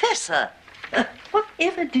professor.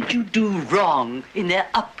 Whatever did you do wrong in their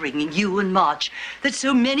upbringing, you and March, that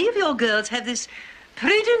so many of your girls have this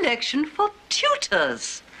predilection for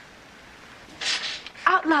tutors?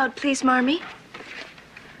 Out loud, please, Marmee.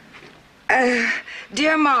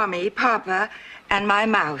 Dear Mommy, Papa, and my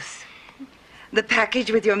mouse. The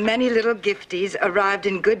package with your many little gifties arrived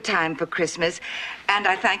in good time for Christmas, and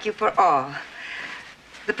I thank you for all.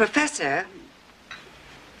 The professor,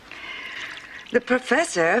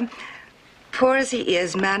 poor as he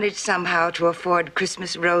is, managed somehow to afford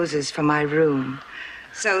Christmas roses for my room,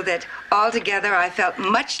 so that altogether I felt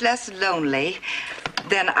much less lonely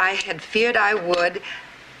than I had feared I would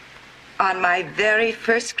on my very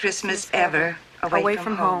first Christmas ever away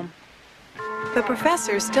from home. The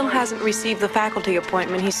professor still hasn't received the faculty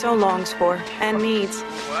appointment he so longs for and needs,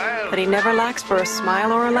 but he never lacks for a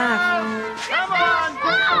smile or a laugh. Come on!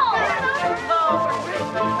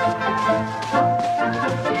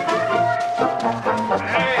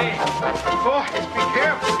 Hey, boys, be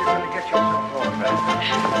careful. You're going to get yourself all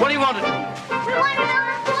back. What do you want to do? We want to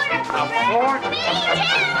build a fort. A fort? Me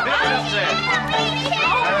too. Build it.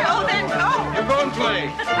 Oh, then go. You go and play.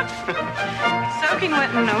 Soaking wet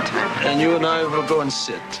in no time. And you and I will go and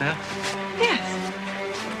sit, huh? Yes.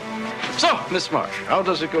 So, Miss March, how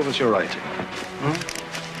does it go with your writing?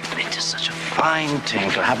 It is such a fine thing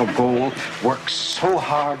to have a goal, work so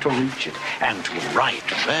hard to reach it, and to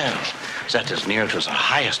write well. That is near to the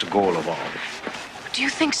highest goal of all. Do you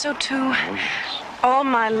think so, too? Oh, yes. All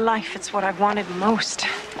my life, it's what I've wanted most.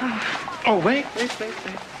 Oh, wait.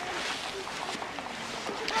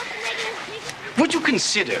 Would you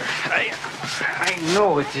consider, I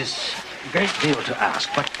know it is a great deal to ask,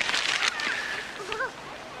 but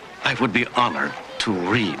I would be honored to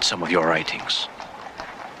read some of your writings.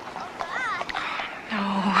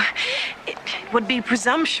 No, it would be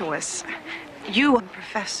presumptuous. You, a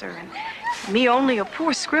professor, and me only a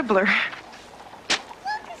poor scribbler.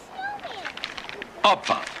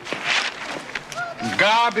 Oppa.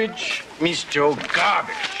 Garbage, Miss Joe,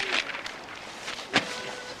 garbage.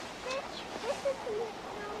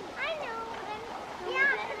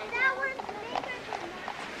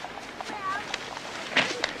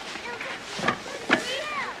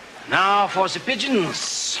 Now for the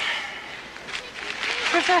pigeons.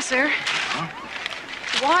 Professor,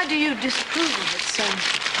 why do you disapprove of it so?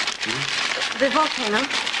 The volcano?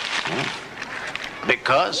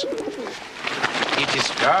 Because it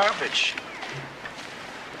is garbage.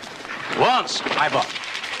 Once I bought it.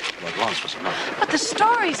 But once was enough. But the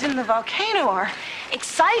stories in the volcano are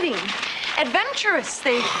exciting, adventurous.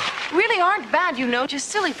 They really aren't bad, you know, just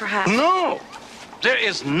silly perhaps. No. There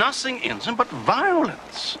is nothing in them but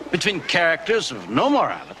violence between characters of no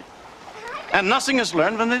morality. And nothing is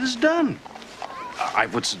learned when it is done. I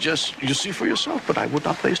would suggest you see for yourself, but I would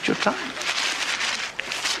not waste your time.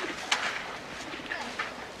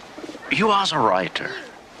 You are a writer.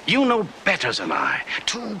 You know better than I.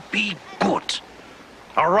 To be good,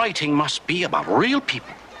 our writing must be about real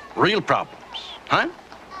people, real problems, huh?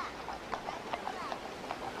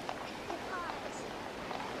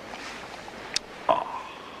 Oh,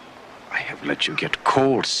 I have let you get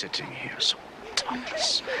cold sitting here, so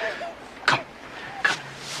Thomas. Come.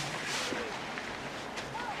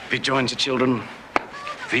 We join the children.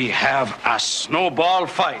 We have a snowball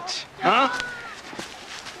fight, huh?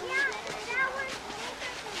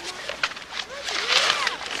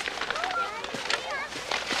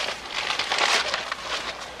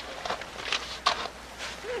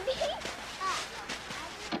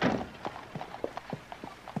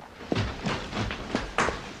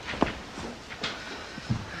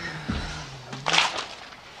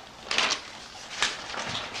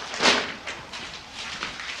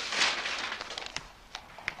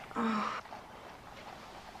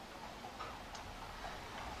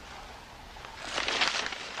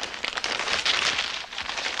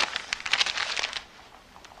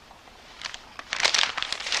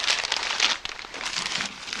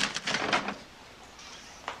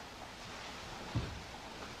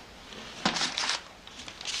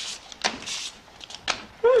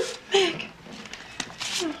 Meg.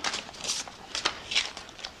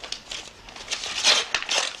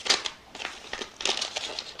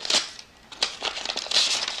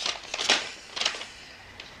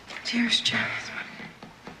 Dearest Jasmine.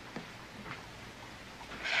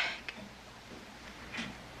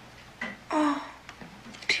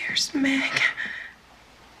 Where's Meg?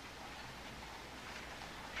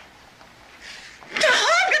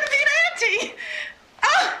 Oh, I'm gonna be an auntie!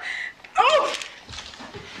 Oh! Oh!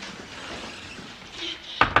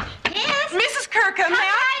 Yes? Mrs. Kirkham, Come may I?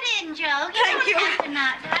 right in, Joe. Thank you. Don't have to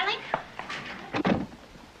knock, darling.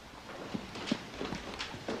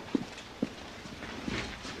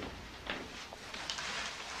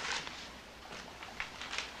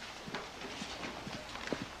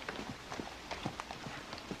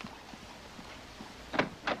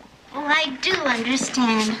 Oh, I do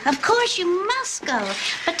understand. Of course you must go,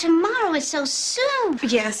 but tomorrow is so soon.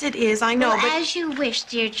 Yes, it is, I know, Well, but... as you wish,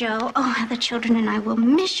 dear Joe. Oh, how the children and I will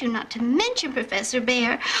miss you, not to mention Professor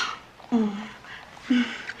Bear. Oh.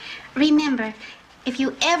 Remember, if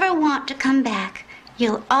you ever want to come back,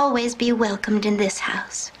 you'll always be welcomed in this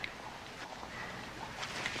house.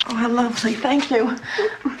 Oh, how lovely. Thank you.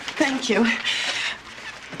 Thank you.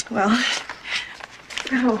 Well,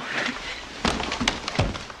 oh.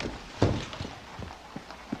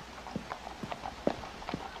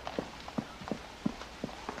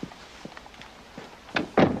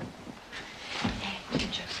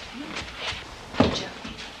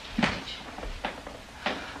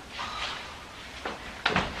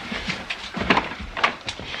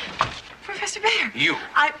 Professor Bear. You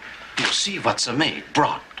see what's the maid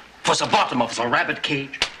brought for the bottom of the rabbit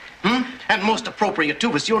cage? And most appropriate, too,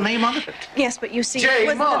 was your name on it. Yes, but you see, J. it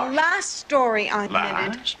was Marr. the last story I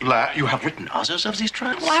admitted. You have written others of these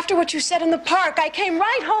tracts? Well, after what you said in the park, I came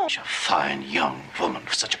right home. A fine young woman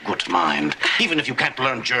with such a good mind, even if you can't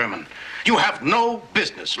learn German. You have no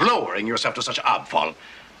business lowering yourself to such obfall.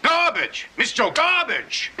 Garbage! Miss Joe,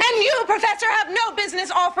 garbage! And you, Professor, have no business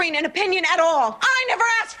offering an opinion at all. I never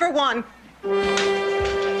asked for one.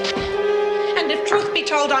 And if truth be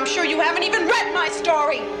told, I'm sure you haven't even read my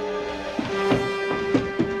story.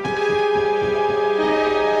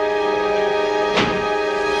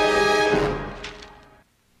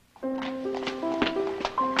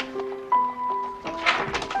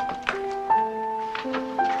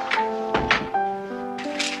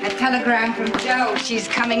 A telegram from Jo. She's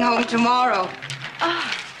coming home tomorrow.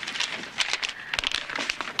 Oh.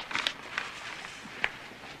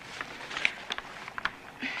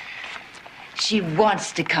 She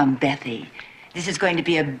wants to come, Bethy. This is going to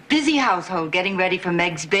be a busy household getting ready for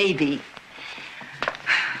Meg's baby.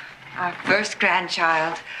 Our first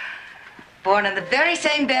grandchild. Born in the very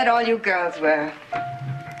same bed all you girls were.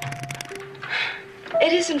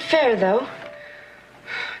 It isn't fair, though.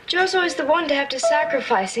 Joe's always the one to have to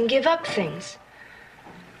sacrifice and give up things.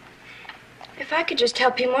 If I could just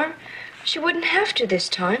help you more, she wouldn't have to this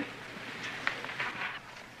time.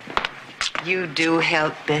 You do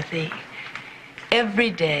help, Bethy. Every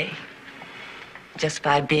day. Just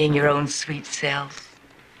by being your own sweet self.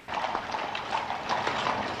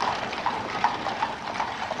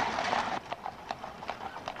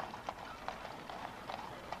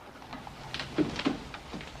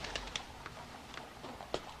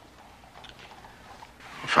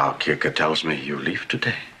 Frau Kirke tells me you leave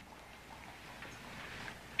today.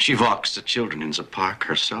 She walks the children in the park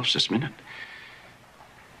herself this minute.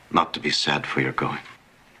 Not to be sad for your going.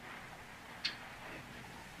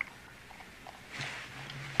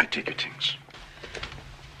 I take your things.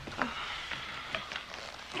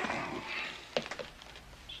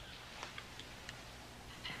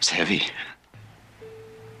 It's heavy.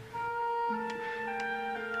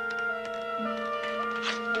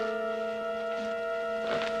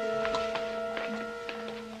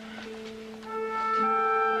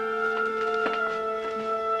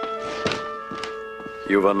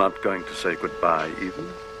 You were not going to say goodbye, even?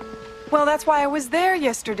 Well, that's why I was there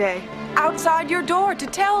yesterday. Outside your door to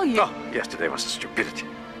tell you. Oh, yesterday was a stupidity.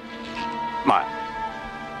 Mine,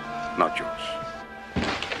 not yours.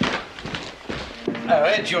 I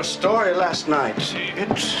read your story last night. It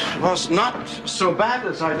was not so bad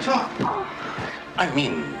as I thought. I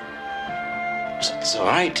mean, the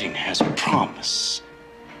writing has promise.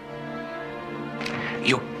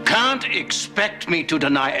 You can't expect me to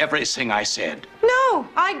deny everything I said. No,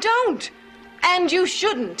 I don't. And you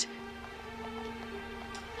shouldn't.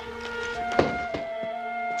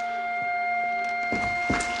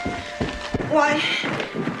 Why,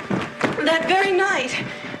 that very night,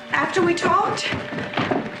 after we talked,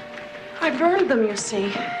 I burned them, you see.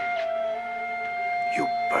 You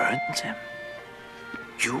burned them?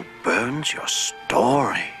 You burned your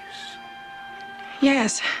stories?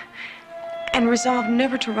 Yes, and resolved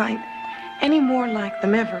never to write any more like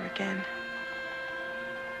them ever again.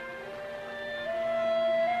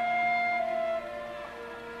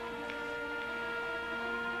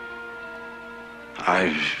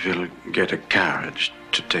 I will get a carriage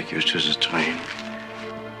to take you to the train.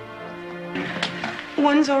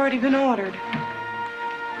 One's already been ordered.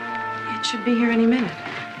 It should be here any minute.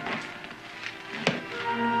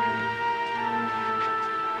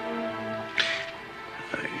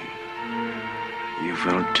 You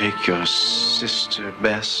will take your sister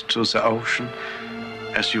Bess to the ocean,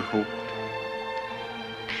 as you hoped?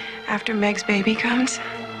 After Meg's baby comes?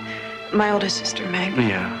 My oldest sister, Meg.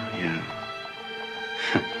 Yeah.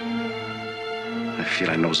 I feel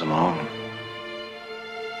I know them all.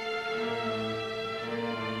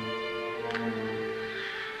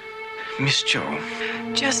 Miss Joe.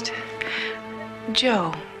 Just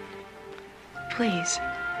Joe. Please.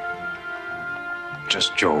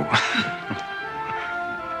 Just Joe.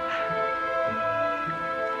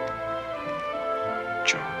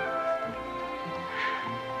 Joe.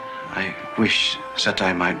 I wish that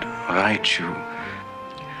I might write you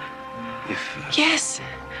if... Yes.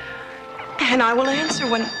 And I will answer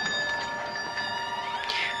when...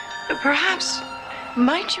 Perhaps,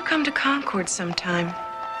 might you come to Concord sometime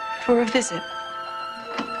for a visit?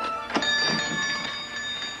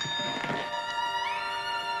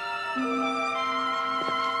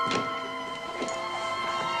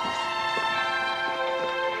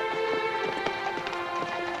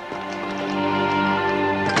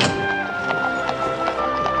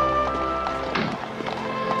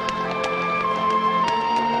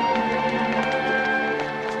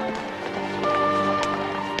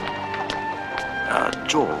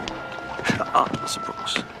 Joel, Arthur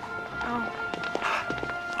Brooks. Oh.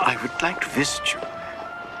 I would like to visit you.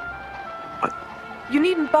 You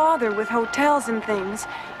needn't bother with hotels and things.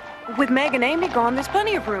 With Meg and Amy gone, there's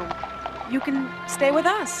plenty of room. You can stay with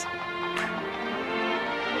us.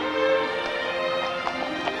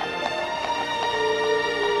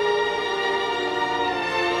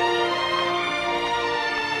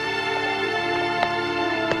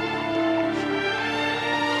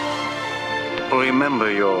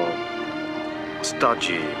 Remember your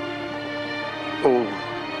stodgy old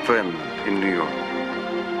friend in New York,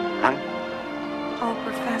 huh? Oh,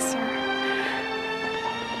 Professor.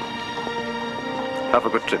 Have a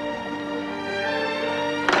good trip.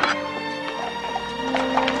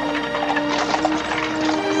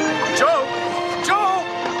 Joe! Joe!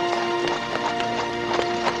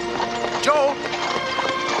 Joe!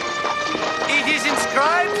 It is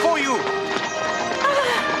inscribed for you.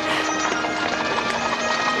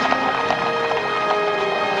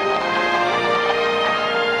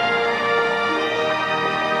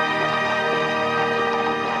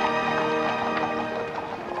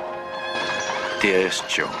 Dearest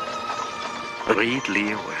Joe, read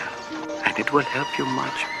Lear well, and it will help you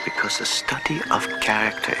much because the study of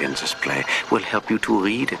character in this play will help you to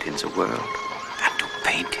read it in the world and to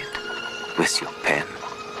paint it with your pen.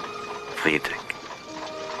 Friedrich.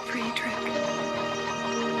 Friedrich.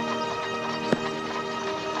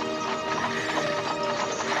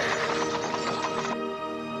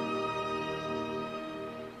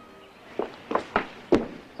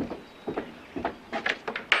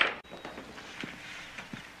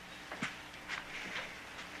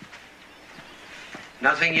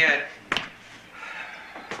 Nothing yet.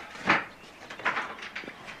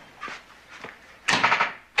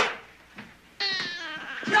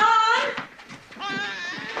 John!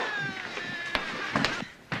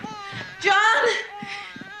 John!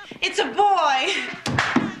 It's a boy.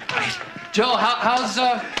 Joe, how's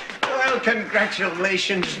Well,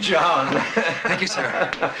 congratulations, John. Thank you,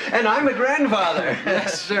 sir. And I'm a grandfather.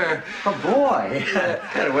 Yes, sir. A boy.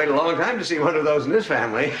 Had to wait a long time to see one of those in this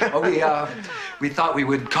family. Oh, we thought we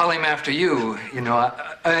would call him after you. You know,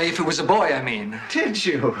 if it was a boy, I mean. Did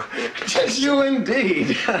you? Did you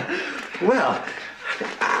indeed? Well,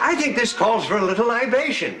 I think this calls for a little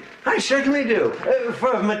libation. I certainly do.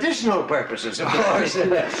 For medicinal purposes, of course.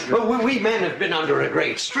 Well, we men have been under a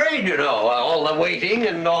great strain, you know, all the waiting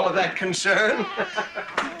and all of that concern.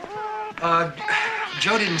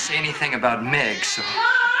 Joe didn't say anything about Meg, so...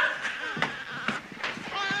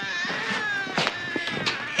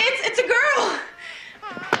 It's a girl.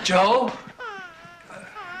 Joe?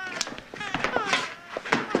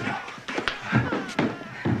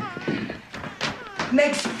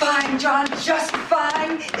 Meg's fine, John, just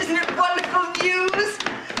fine. Isn't it wonderful news?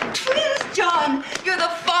 Twins, John. You're the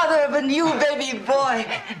father of a new baby boy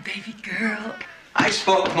and baby girl. I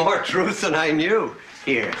spoke more truth than I knew.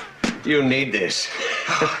 Here, you need this.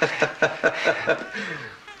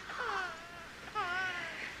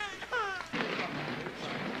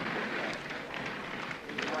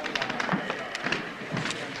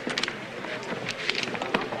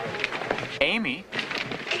 Amy?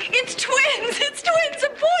 It's twins. It's twins.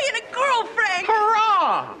 boy and a girl, Frank.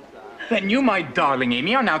 Hurrah! Then you, my darling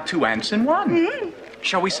Amy, are now two ants in one. Mm.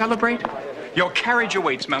 Shall we celebrate? Your carriage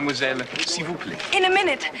awaits, mademoiselle, s'il vous plaît. In a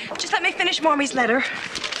minute. Just let me finish Marmy's letter.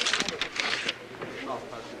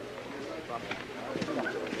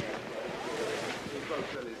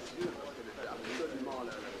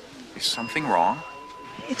 Is something wrong?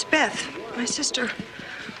 It's Beth, my sister.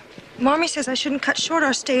 Marmy says I shouldn't cut short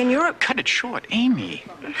our stay in Europe. Cut it short, Amy.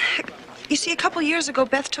 You see, a couple years ago,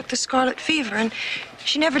 Beth took the scarlet fever, and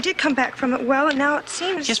she never did come back from it well, and now it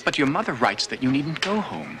seems... Yes, but your mother writes that you needn't go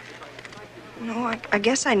home. No, I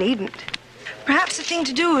guess I needn't. Perhaps the thing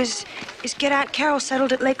to do is get Aunt Carol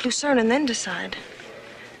settled at Lake Lucerne and then decide.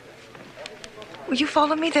 Will you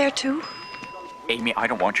follow me there, too? Amy, I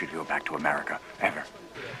don't want you to go back to America, ever.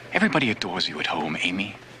 Everybody adores you at home,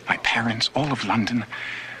 Amy. My parents, all of London.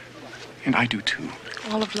 And I do, too.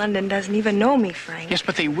 All of London doesn't even know me, Frank. Yes,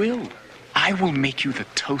 but they will. I will make you the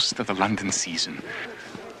toast of the London season.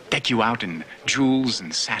 Deck you out in jewels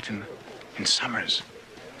and satin. In summers.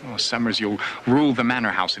 Oh, summers you'll rule the manor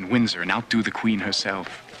house in Windsor and outdo the Queen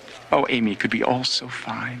herself. Oh, Amy, it could be all so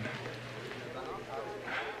fine.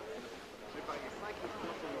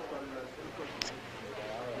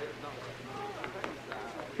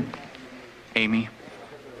 Amy,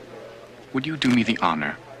 would you do me the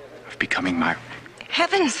honor of becoming my...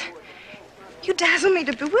 Heavens! You dazzle me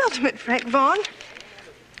to bewilderment, Frank Vaughn.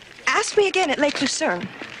 Ask me again at Lake Lucerne.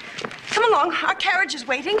 Come along, our carriage is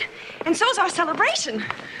waiting, and so's our celebration.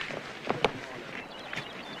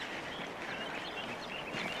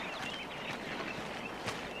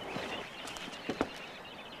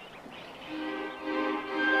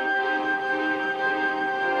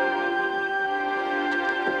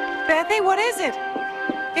 Bethy, what is it?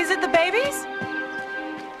 Is it the babies?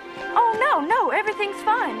 Oh, no, everything's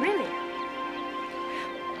fine, really.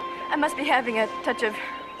 I must be having a touch of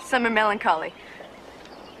summer melancholy.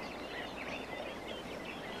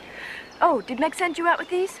 Oh, did Meg send you out with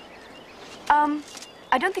these?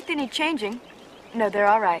 I don't think they need changing. No, they're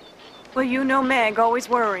all right. Well, you know Meg, always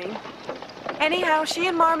worrying. Anyhow, she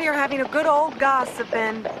and Marmee are having a good old gossip,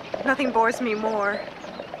 and nothing bores me more.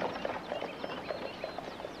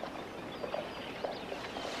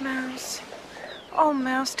 Mouse. Oh,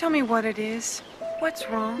 Mouse, tell me what it is. What's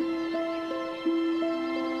wrong?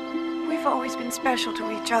 We've always been special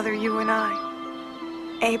to each other, you and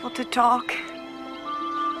I. Able to talk.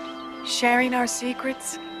 Sharing our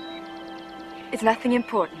secrets. It's nothing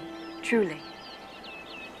important, truly.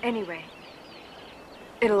 Anyway,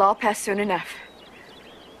 it'll all pass soon enough.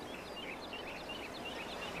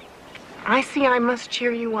 I see I must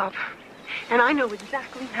cheer you up, and I know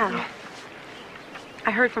exactly how.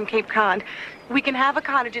 I heard from Cape Cod. We can have a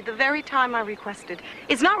cottage at the very time I requested.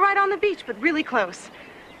 It's not right on the beach, but really close.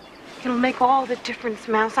 It'll make all the difference,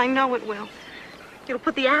 Mouse. I know it will. It'll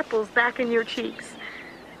put the apples back in your cheeks.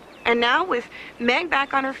 And now, with Meg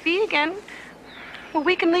back on her feet again, well,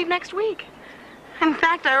 we can leave next week. In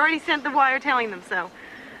fact, I already sent the wire telling them so.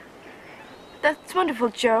 That's wonderful,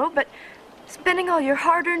 Joe, but spending all your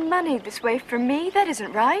hard-earned money this way for me, that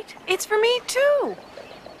isn't right. It's for me, too.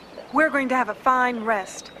 We're going to have a fine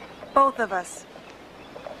rest, both of us.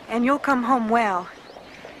 And you'll come home well.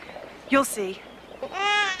 You'll see.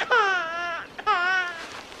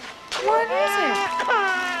 What is it?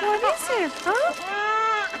 What is it, huh?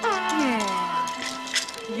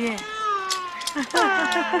 Yeah.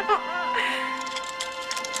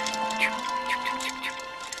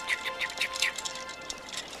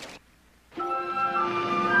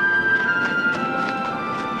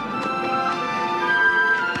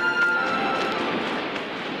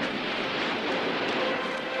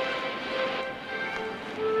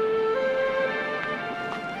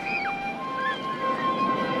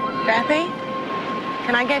 Kathy,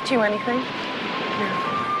 can I get you anything?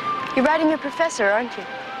 No. You're writing your professor, aren't you?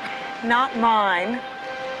 Not mine.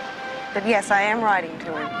 But yes, I am writing to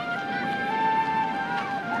him.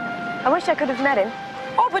 I wish I could have met him.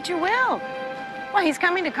 Oh, but you will. Well, he's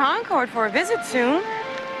coming to Concord for a visit soon.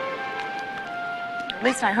 At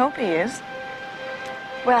least I hope he is.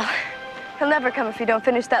 Well, he'll never come if you don't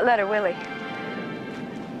finish that letter, will he?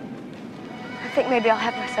 I think maybe I'll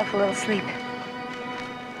have myself a little sleep.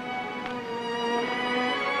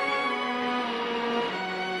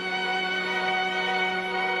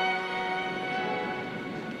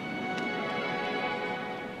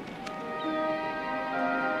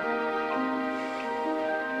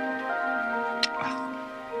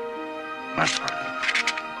 My friend.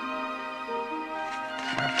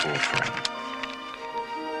 My poor friend.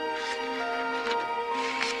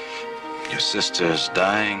 Your sister is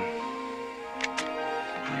dying,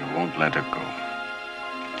 and you won't let her go.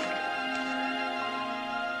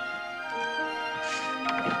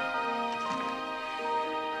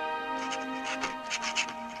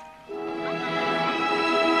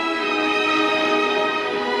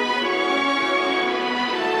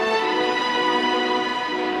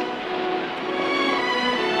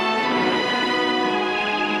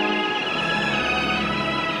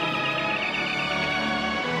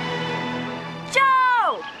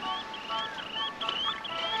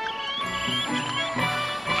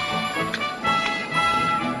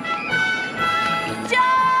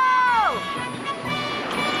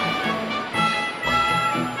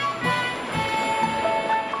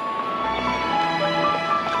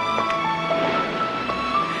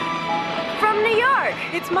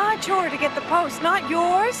 chore to get the post, not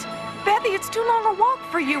yours. Bethy, it's too long a walk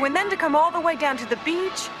for you, and then to come all the way down to the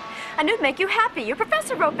beach. I knew it'd make you happy. Your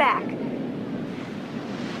professor wrote back.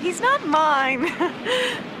 He's not mine.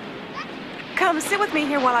 Come, sit with me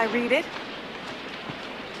here while I read it.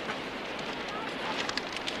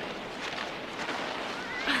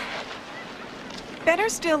 Better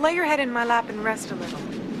still, lay your head in my lap and rest a little.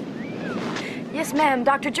 Yes, ma'am,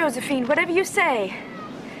 Dr. Josephine, whatever you say.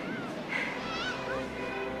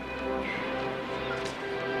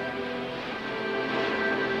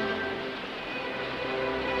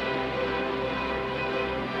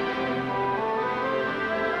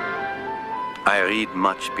 I read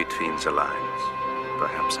much between the lines.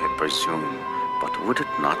 Perhaps I presume, but would it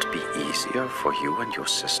not be easier for you and your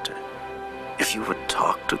sister if you would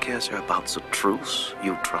talk together about the truths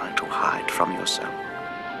you try to hide from yourself?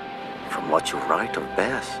 From what you write of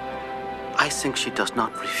Beth, I think she does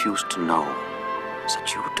not refuse to know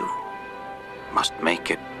that you do. Must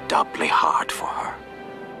make it doubly hard for her.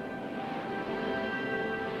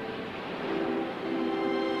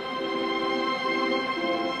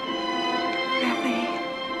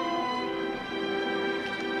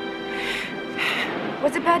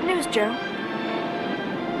 Was it bad news, Joe?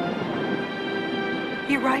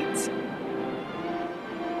 He writes.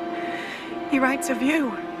 He writes of you.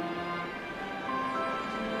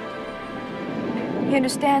 He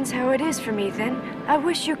understands how it is for me, then. I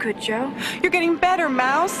wish you could, Joe. You're getting better,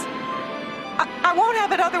 Mouse. I won't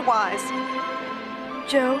have it otherwise.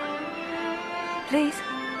 Joe, please.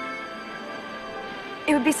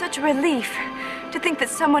 It would be such a relief to think that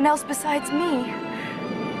someone else besides me.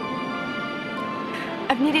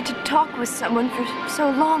 I've needed to talk with someone for so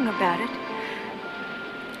long about it.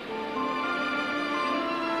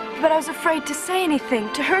 But I was afraid to say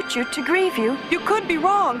anything, to hurt you, to grieve you. You could be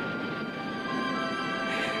wrong.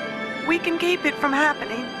 We can keep it from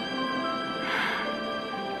happening.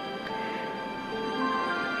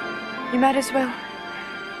 You might as well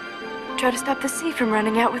try to stop the sea from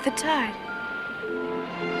running out with the tide.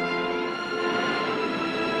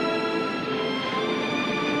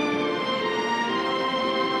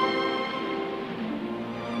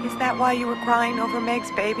 Is that why you were crying over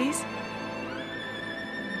Meg's babies?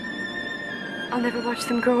 I'll never watch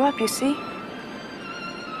them grow up, you see.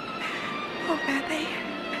 Oh, Bethy.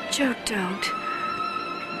 Joe, don't.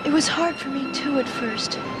 It was hard for me, too, at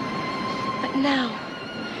first. But now,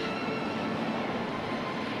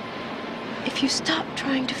 if you stop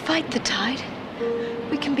trying to fight the tide,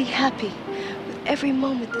 we can be happy with every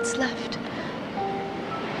moment that's left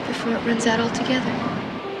before it runs out altogether.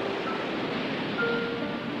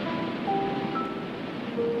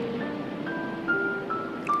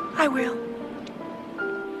 I will.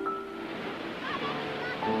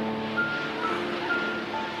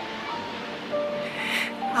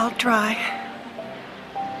 I'll try.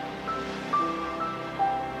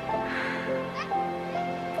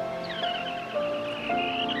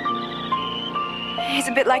 He's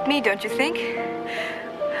a bit like me, don't you think?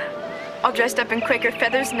 All dressed up in Quaker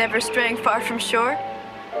feathers, never straying far from shore.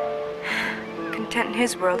 Content in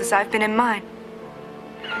his world as I've been in mine.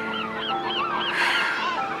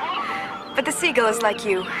 But the seagull is like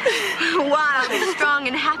you. Wild and strong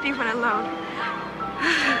and happy when alone.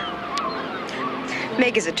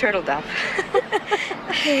 Meg is a turtle dove.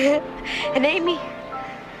 And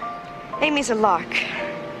Amy's a lark.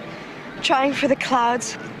 Trying for the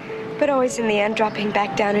clouds, but always in the end dropping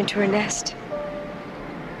back down into her nest.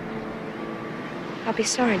 I'll be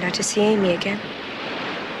sorry not to see Amy again.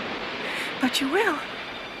 But you will.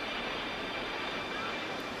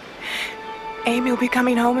 Amy will be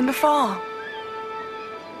coming home in the fall.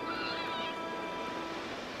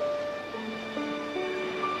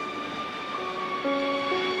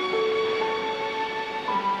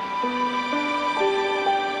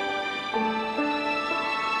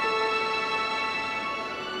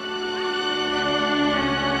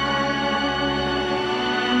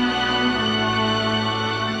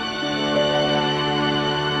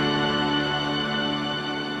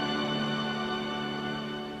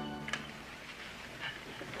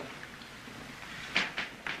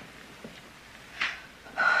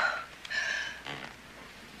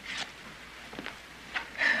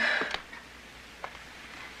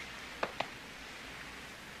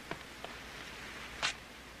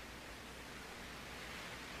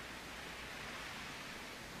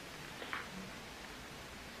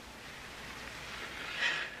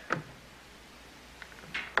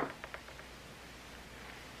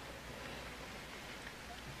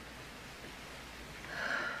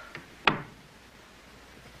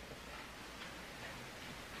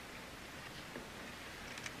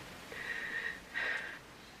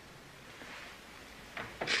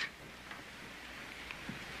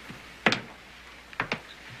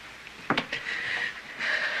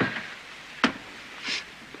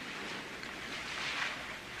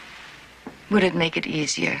 Would it make it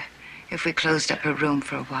easier if we closed up her room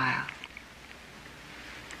for a while?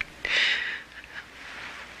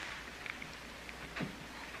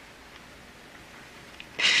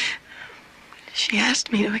 She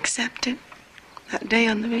asked me to accept it that day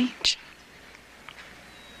on the beach.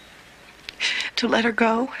 To let her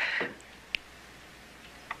go.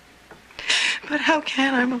 But how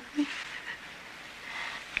can I, Mommy?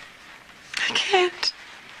 I can't.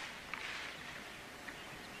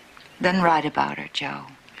 Then write about her, Joe.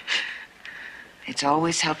 It's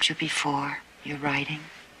always helped you before, your writing.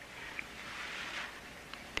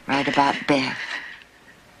 Write about Beth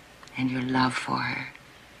and your love for her.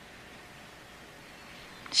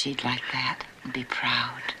 She'd like that and be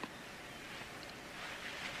proud.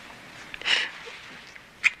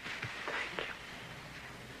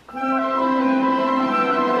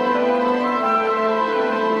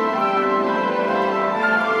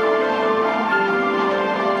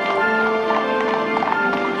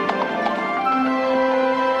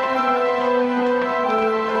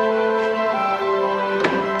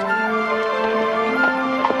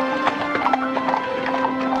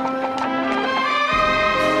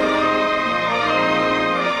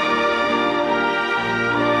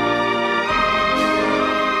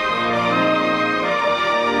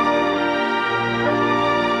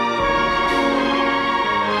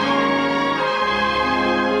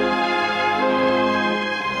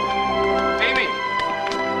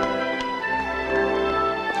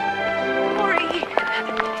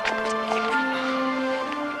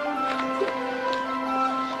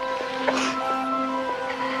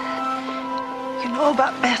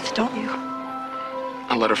 About Beth, don't you?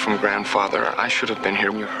 A letter from Grandfather. I should have been here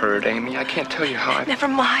when you heard, Amy. I can't tell you how I... Never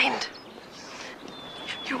mind.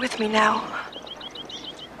 You're with me now.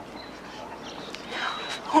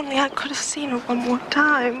 If only I could have seen her one more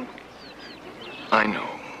time. I know.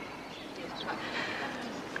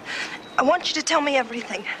 I want you to tell me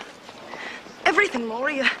everything. Everything,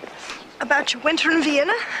 Maury. About your winter in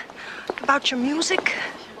Vienna. About your music.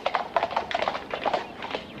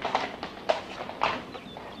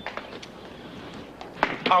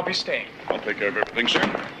 I'll be staying. I'll take care of everything, sir.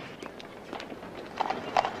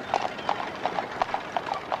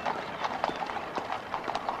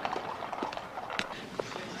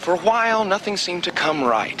 For a while, nothing seemed to come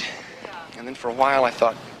right. And then for a while, I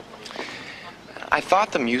thought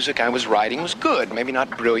the music I was writing was good. Maybe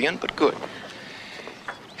not brilliant, but good.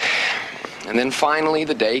 And then finally,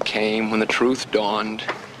 the day came when the truth dawned,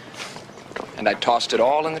 and I tossed it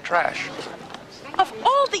all in the trash. Of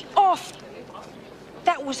all the awful...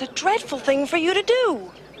 That was a dreadful thing for you to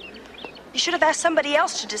do. You should have asked somebody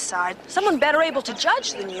else to decide. Someone better able to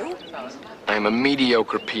judge than you. I'm a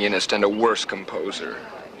mediocre pianist and a worse composer.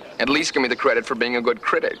 At least give me the credit for being a good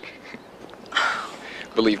critic.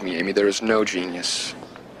 Believe me, Amy, there is no genius.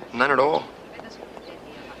 None at all.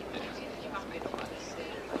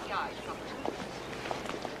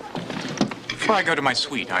 Before I go to my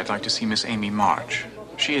suite, I'd like to see Miss Amy March.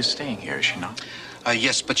 She is staying here, is she not?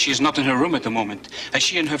 Yes, but she is not in her room at the moment.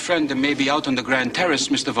 She and her friend may be out on the Grand Terrace,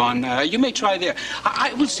 Mr. Vaughn. You may try there.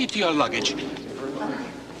 I will see to your luggage.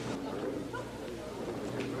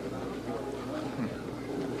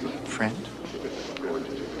 Friend?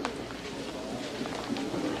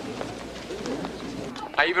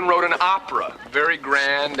 I even wrote an opera, very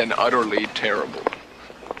grand and utterly terrible.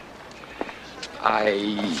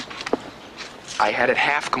 I had it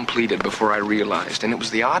half completed before I realized, and it was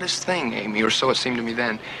the oddest thing, Amy, or so it seemed to me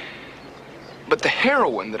then. But the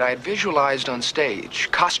heroine that I had visualized on stage,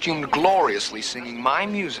 costumed gloriously, singing my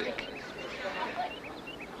music,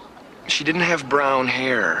 she didn't have brown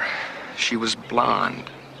hair. She was blonde.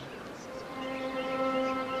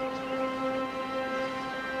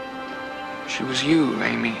 She was you,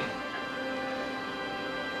 Amy.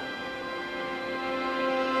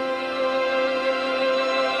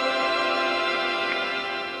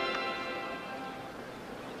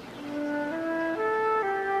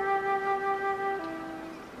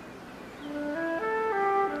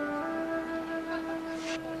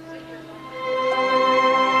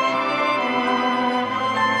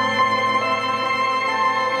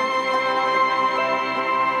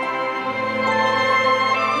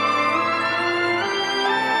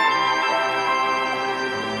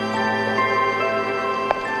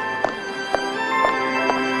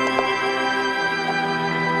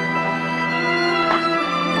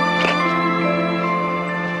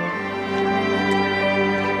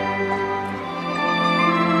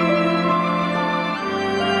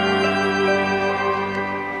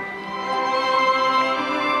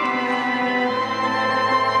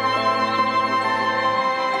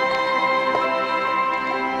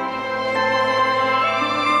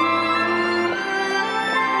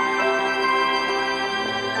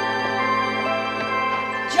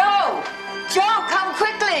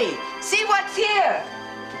 Amy, see what's here.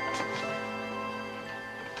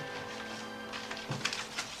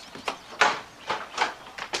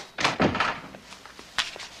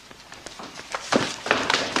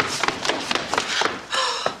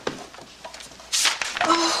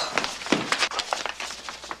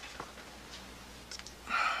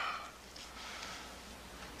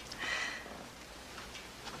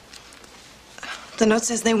 The note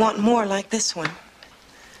says they want more like this one.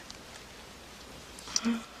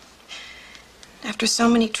 After so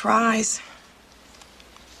many tries,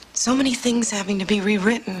 so many things having to be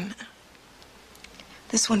rewritten,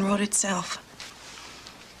 this one wrote itself.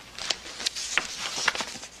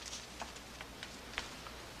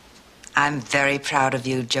 I'm very proud of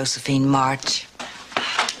you, Josephine March.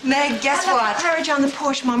 Meg, guess I left what? the carriage on the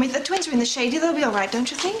porch, Mommy. The twins are in the shade. They'll be all right, don't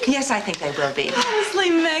you think? Yes, I think they will be. Honestly,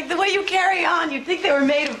 Meg, the way you carry on, you'd think they were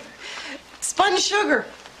made of spun sugar.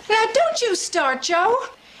 Now, don't you start, Joe.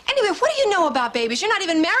 Anyway, what do you know about babies? You're not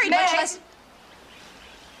even married, much less...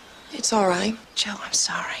 It's all right, Joe. I'm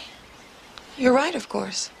sorry. You're right, of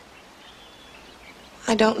course.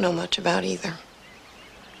 I don't know much about either.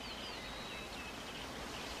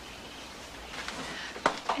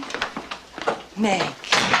 Meg.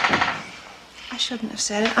 I shouldn't have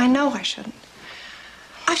said it. I know I shouldn't.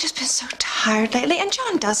 I've just been so tired lately, and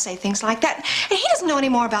John does say things like that. And he doesn't know any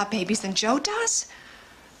more about babies than Joe does.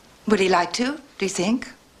 Would he like to, do you think?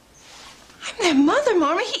 I'm their mother,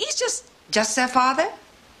 Mommy. He's just... Just their father?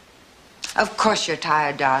 Of course you're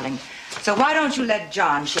tired, darling. So why don't you let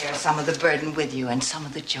John share some of the burden with you and some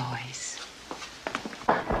of the joys?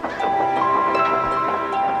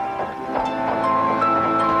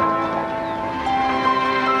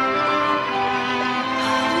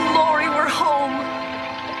 Lori, we're home.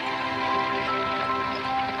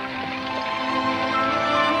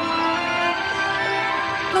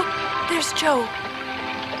 Look, there's Joe.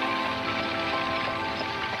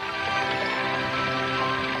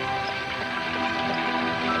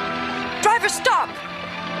 Driver, stop!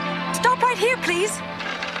 Stop right here, please.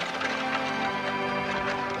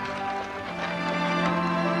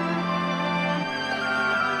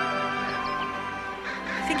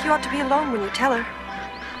 I think you ought to be alone when you tell her.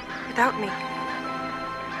 Without me.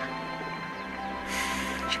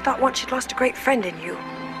 She thought once she'd lost a great friend in you.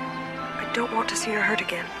 I don't want to see her hurt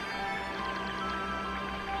again.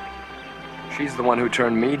 She's the one who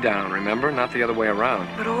turned me down, remember? Not the other way around.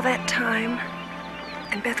 But all that time,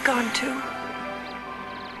 and Beth gone too,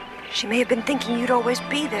 she may have been thinking you'd always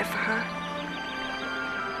be there for her.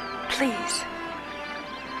 Please.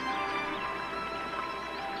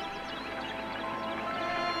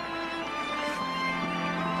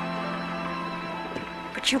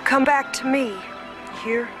 But you come back to me,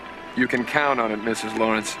 hear? You can count on it, Mrs.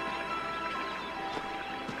 Lawrence.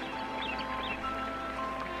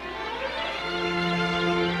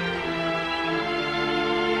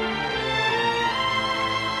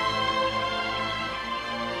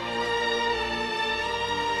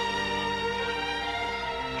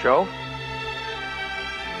 Joe?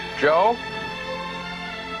 Joe?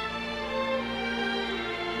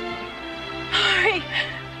 Lori!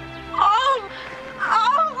 Oh,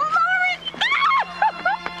 Lori!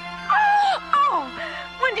 Oh,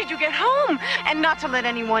 when did you get home? And not to let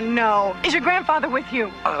anyone know. Is your grandfather with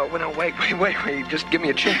you? Well, no, wait. Just give me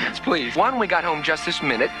a chance, please. 1, we got home just this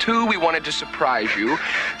minute. 2, we wanted to surprise you.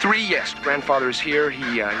 3, yes, grandfather is here.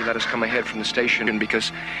 He let us come ahead from the station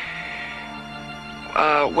because...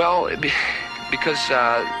 because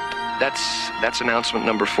that's announcement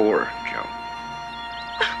number 4, Joe.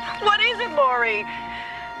 What is it, Lori?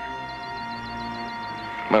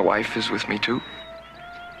 My wife is with me, too.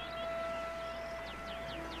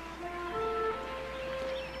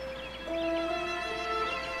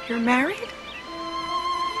 You're married?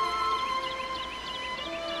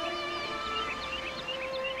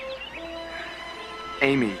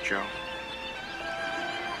 Amy, Joe.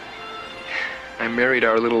 I married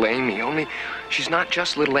our little Amy, only she's not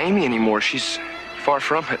just little Amy anymore. She's far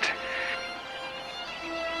from it.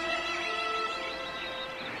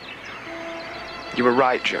 You were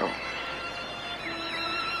right, Joe.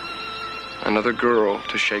 Another girl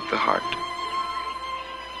to shake the heart.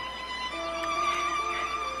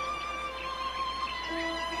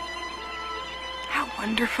 How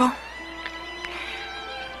wonderful.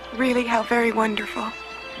 Really, how very wonderful.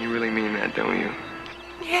 You really mean that, don't you?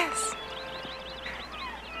 Yes.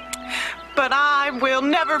 But I will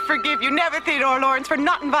never forgive you, never, Theodore Lawrence, for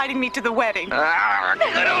not inviting me to the wedding. Ah,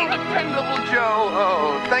 good old dependable Joe.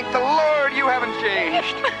 Oh, thank the Lord you haven't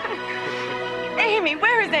changed. Amy,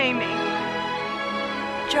 where is Amy?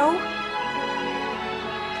 Joe?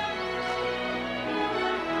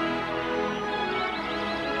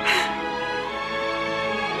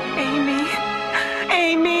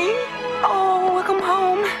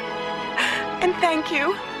 Thank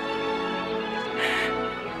you.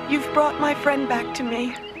 You've brought my friend back to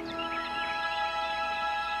me.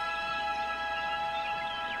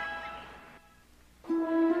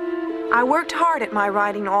 I worked hard at my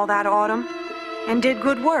writing all that autumn and did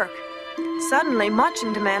good work, suddenly much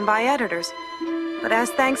in demand by editors. But as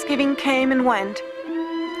Thanksgiving came and went,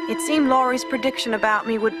 it seemed Laurie's prediction about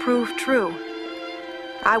me would prove true.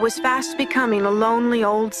 I was fast becoming a lonely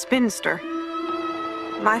old spinster.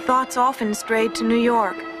 My thoughts often strayed to New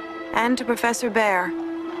York and to Professor Bear,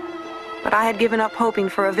 but I had given up hoping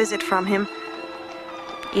for a visit from him.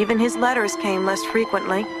 Even his letters came less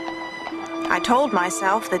frequently. I told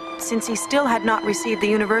myself that since he still had not received the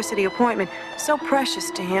university appointment so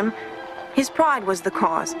precious to him, his pride was the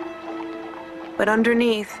cause. But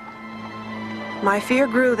underneath, my fear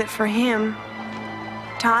grew that for him,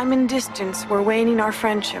 time and distance were waning our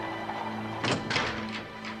friendship.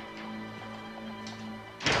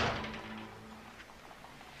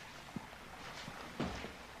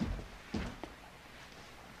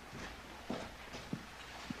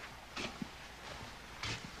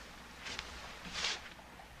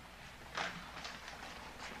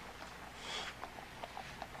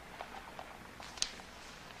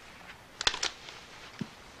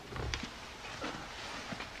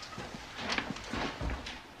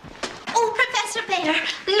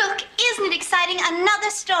 Another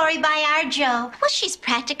story by our Jo. Well, she's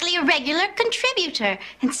practically a regular contributor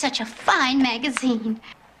in such a fine magazine.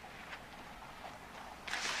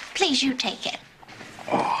 Please, you take it.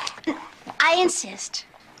 Oh. I insist.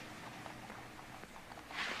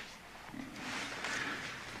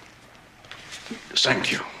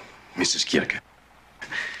 Thank you, Mrs. Kierke.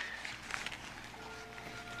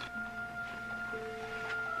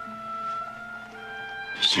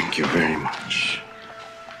 Thank you very much.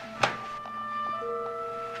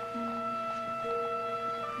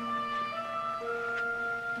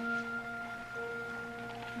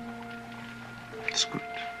 It's good.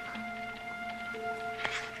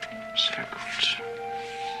 Sehr gut.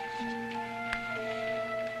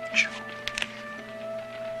 Jo.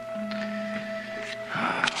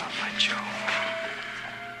 Ah, my Jo.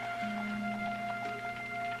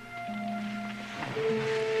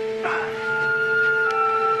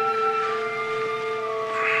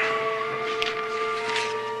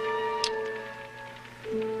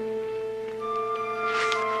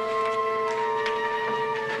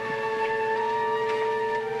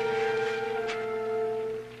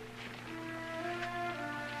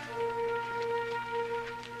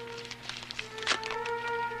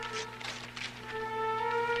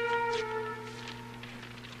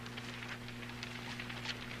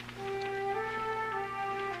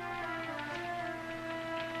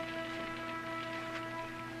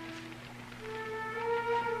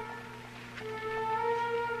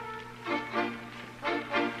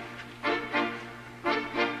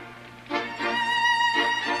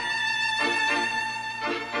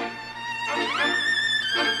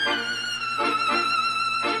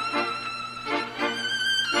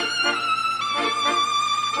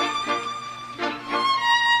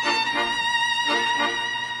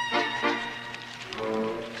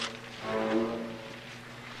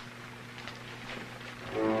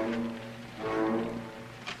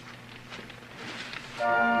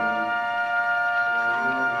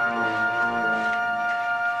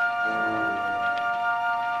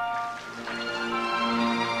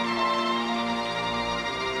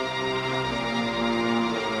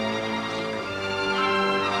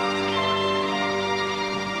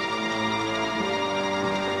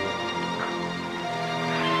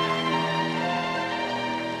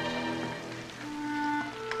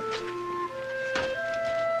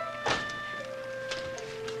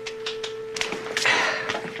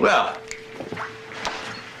 Well.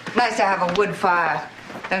 Nice to have a wood fire,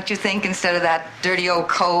 don't you think, instead of that dirty old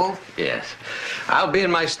coal? Yes. I'll be in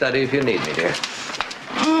my study if you need me, dear.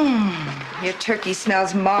 Your turkey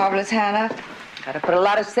smells marvelous, Hannah. Gotta put a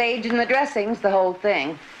lot of sage in the dressings, the whole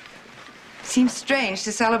thing. Seems strange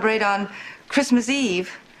to celebrate on Christmas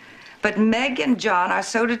Eve. But Meg and John are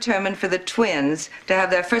so determined for the twins to have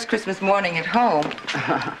their first Christmas morning at home.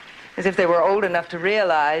 As if they were old enough to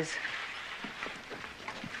realize.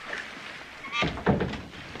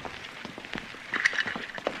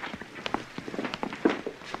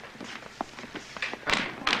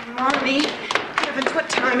 Mommy, heavens, what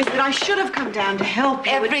time is it? I should have come down to help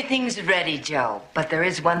you. Everything's ready, Jo. But there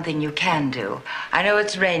is one thing you can do. I know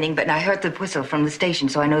it's raining, but I heard the whistle from the station,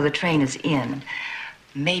 so I know the train is in.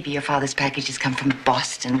 Maybe your father's package has come from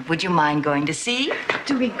Boston. Would you mind going to see?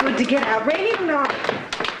 Do be good to get out. Raining or not.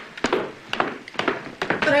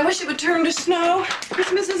 God, I wish it would turn to snow.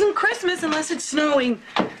 Christmas isn't Christmas unless it's snowing.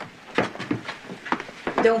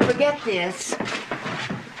 Don't forget this.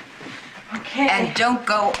 Okay. And don't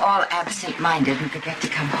go all absent-minded and forget to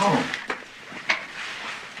come home.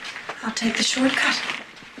 I'll take the shortcut.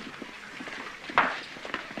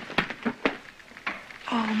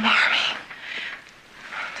 Oh, Marmee.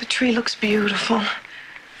 The tree looks beautiful.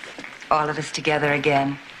 All of us together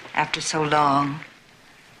again, after so long,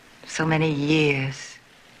 so many years.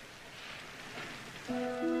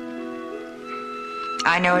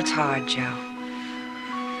 I know it's hard, Joe.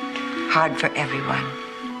 Hard for everyone.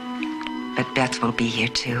 But Beth will be here,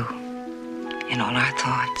 too, in all our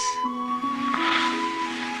thoughts.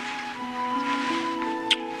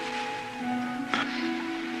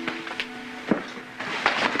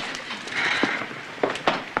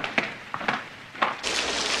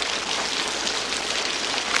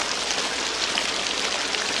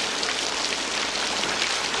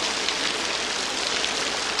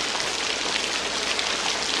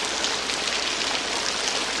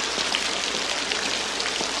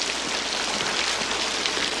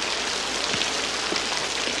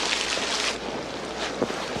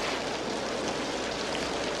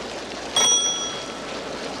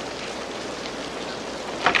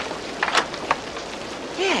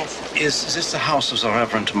 Is this the house of the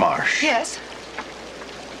Reverend Marsh? Yes.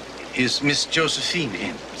 Is Miss Josephine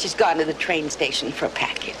in? She's gone to the train station for a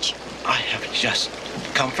package. I have just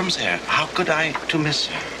come from there. How could I to miss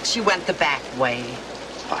her? She went the back way.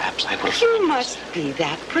 Perhaps I will. You must be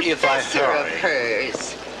that If I professor of hurry.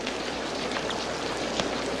 hers.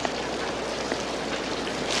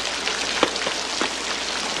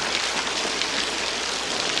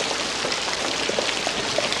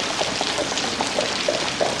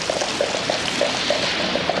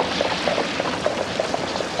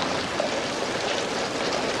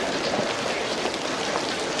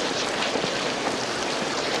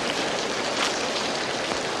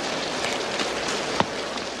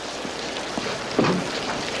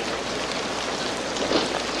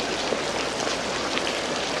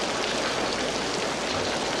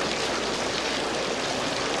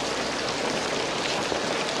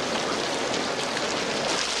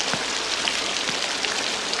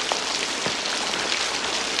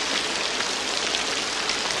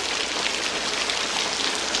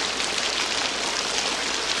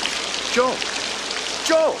 Joe!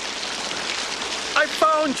 Joe! I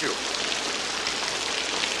found you!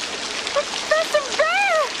 Professor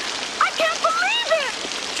Bear! I can't believe it!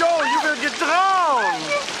 Joe, you will get drowned!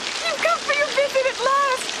 You've come for your visit at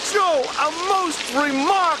last! Joe, a most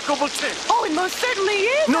remarkable thing! Oh, it most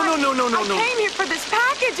certainly is! No. I came here for this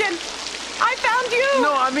package and I found you!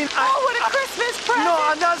 No, I mean... Oh, what a Christmas present! No,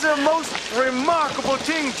 another most remarkable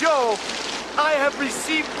thing, Joe. I have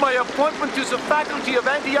received my appointment to the faculty of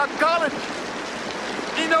Antioch College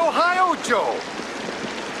in Ohio, Joe.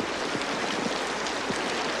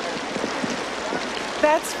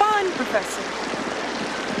 That's fine, Professor.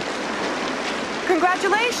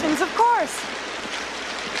 Congratulations, of course.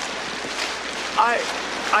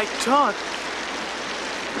 I thought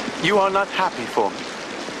you are not happy for me.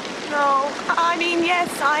 No, I mean,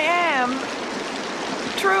 yes, I am.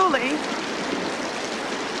 Truly.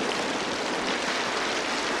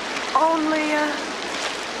 Only,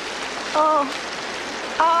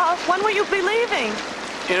 when will you be leaving?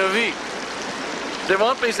 In a week. They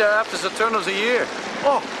want me there after the turn of the year.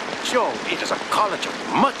 Oh, Joe, it is a college of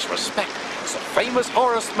much respect. The famous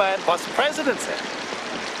Horace Mann was president there.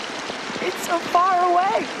 It's so far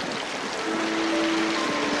away.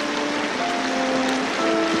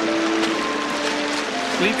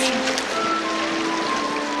 Sleep sheet.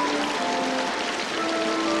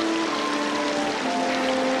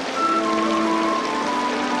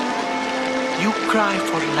 You cry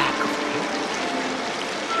for lack of me.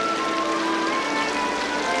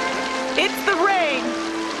 It's the rain.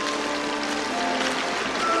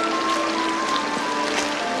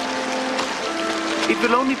 It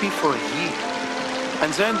will only be for a year.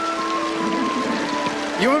 And then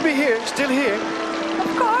you will be here, still here.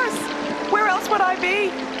 Of course. Where else would I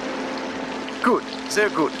be? Good.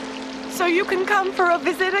 They're good. So you can come for a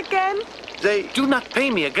visit again? They do not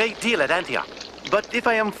pay me a great deal at Antioch. But if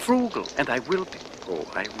I am frugal, and I will be, oh,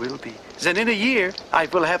 I will be, then in a year I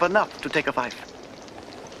will have enough to take a wife.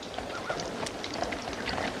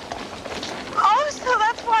 Oh, so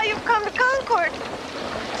that's why you've come to Concord?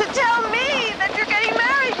 To tell me that you're getting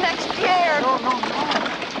married next year? No.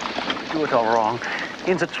 You are all wrong.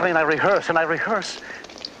 In the train I rehearse and I rehearse.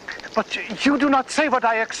 But you do not say what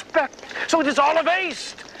I expect, so it is all a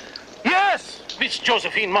waste. Yes, Miss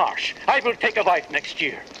Josephine Marsh, I will take a wife next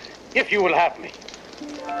year, if you will have me.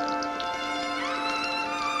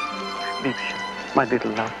 Liebchen, my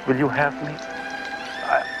little love, will you have me?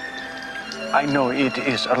 I know it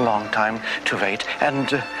is a long time to wait,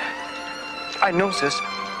 and I know this.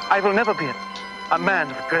 I will never be a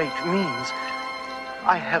man of great means.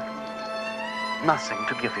 I have nothing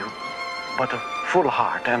to give you but a full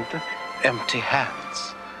heart and empty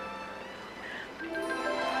hands.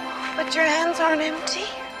 But your hands aren't empty.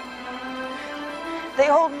 They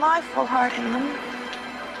hold my full heart in them.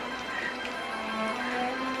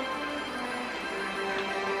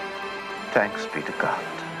 Thanks be to God.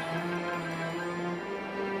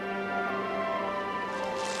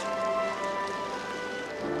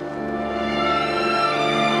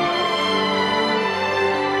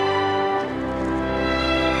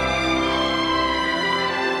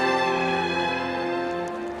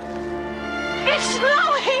 It's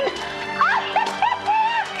snowing!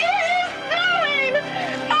 It is snowing!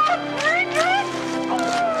 Oh, Friedrich!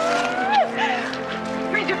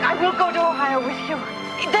 Friedrich, I will go to Ohio with you.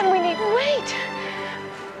 Then we needn't wait.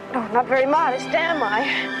 No, not very modest, am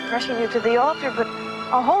I? Rushing you to the altar, but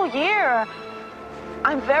a whole year.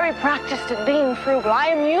 I'm very practiced at being frugal. I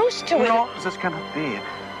am used to it. No, this cannot be.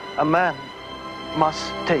 A man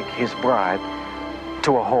must take his bride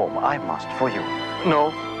to a home. I must for you.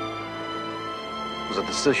 No. The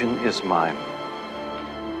decision is mine.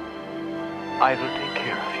 I will take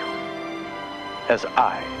care of you as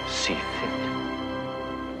I see fit.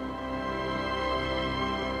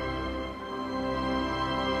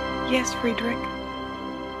 Yes, Friedrich.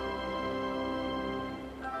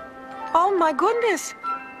 Oh, my goodness.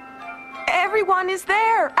 Everyone is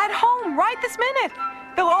there, at home, right this minute.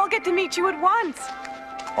 They'll all get to meet you at once.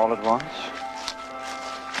 All at once?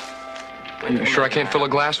 You sure I can't fill a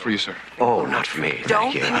glass for you, sir? Oh, not for me.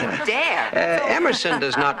 Don't Thank you dare. Emerson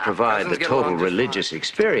does not provide the total religious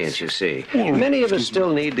experience, you see. Many of us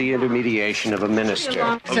still need the intermediation of a minister.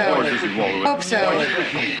 Hope so. Here's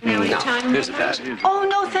the glass. Oh,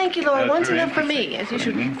 no, thank you, Laura. One's enough for me, as you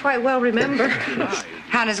should quite well remember.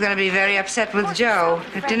 Hannah's going to be very upset with Joe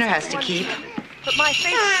if dinner has to keep. But my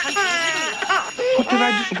favorite country is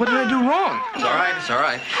Italy. What did I do wrong? It's all right, it's all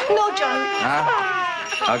right. No, John.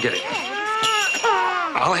 I'll get it.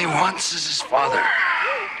 All he wants is his father.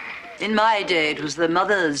 In my day, it was the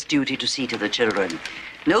mother's duty to see to the children.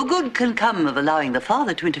 No good can come of allowing the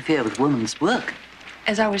father to interfere with woman's work.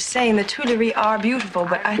 As I was saying, the Tuileries are beautiful,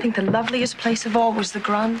 but I think the loveliest place of all was the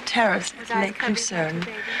Grand Terrace at Lake Lucerne.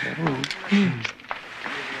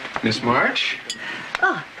 Miss March?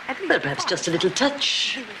 Ah, well, perhaps just a little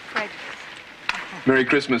touch. Merry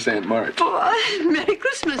Christmas, Aunt March. Oh, Merry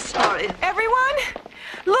Christmas, sorry. Everyone,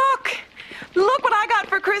 look. Look what I got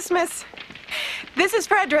for Christmas. This is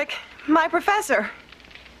Frederick, my professor.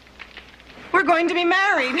 We're going to be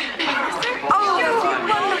married. Oh,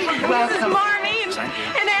 this is Marnie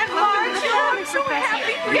and Aunt March. Oh, I'm so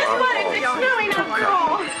happy. Guess what? It's snowing after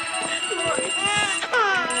all.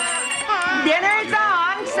 Dinner's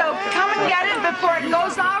on, so come and get it before it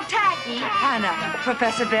goes all tacky. Hannah,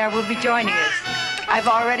 Professor Bear will be joining us. I've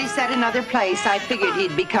already set another place. I figured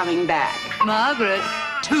he'd be coming back. Margaret,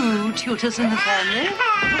 2 tutors in the family?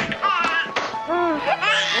 Oh,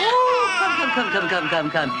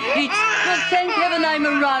 come. It's, well, thank heaven I'm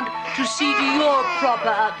around to see to your proper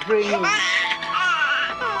upbringing.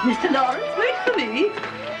 Mr. Lawrence, wait for me.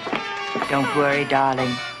 Don't worry,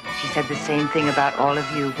 darling. She said the same thing about all of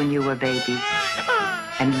you when you were babies.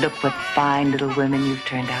 And look what fine little women you've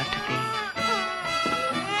turned out to be.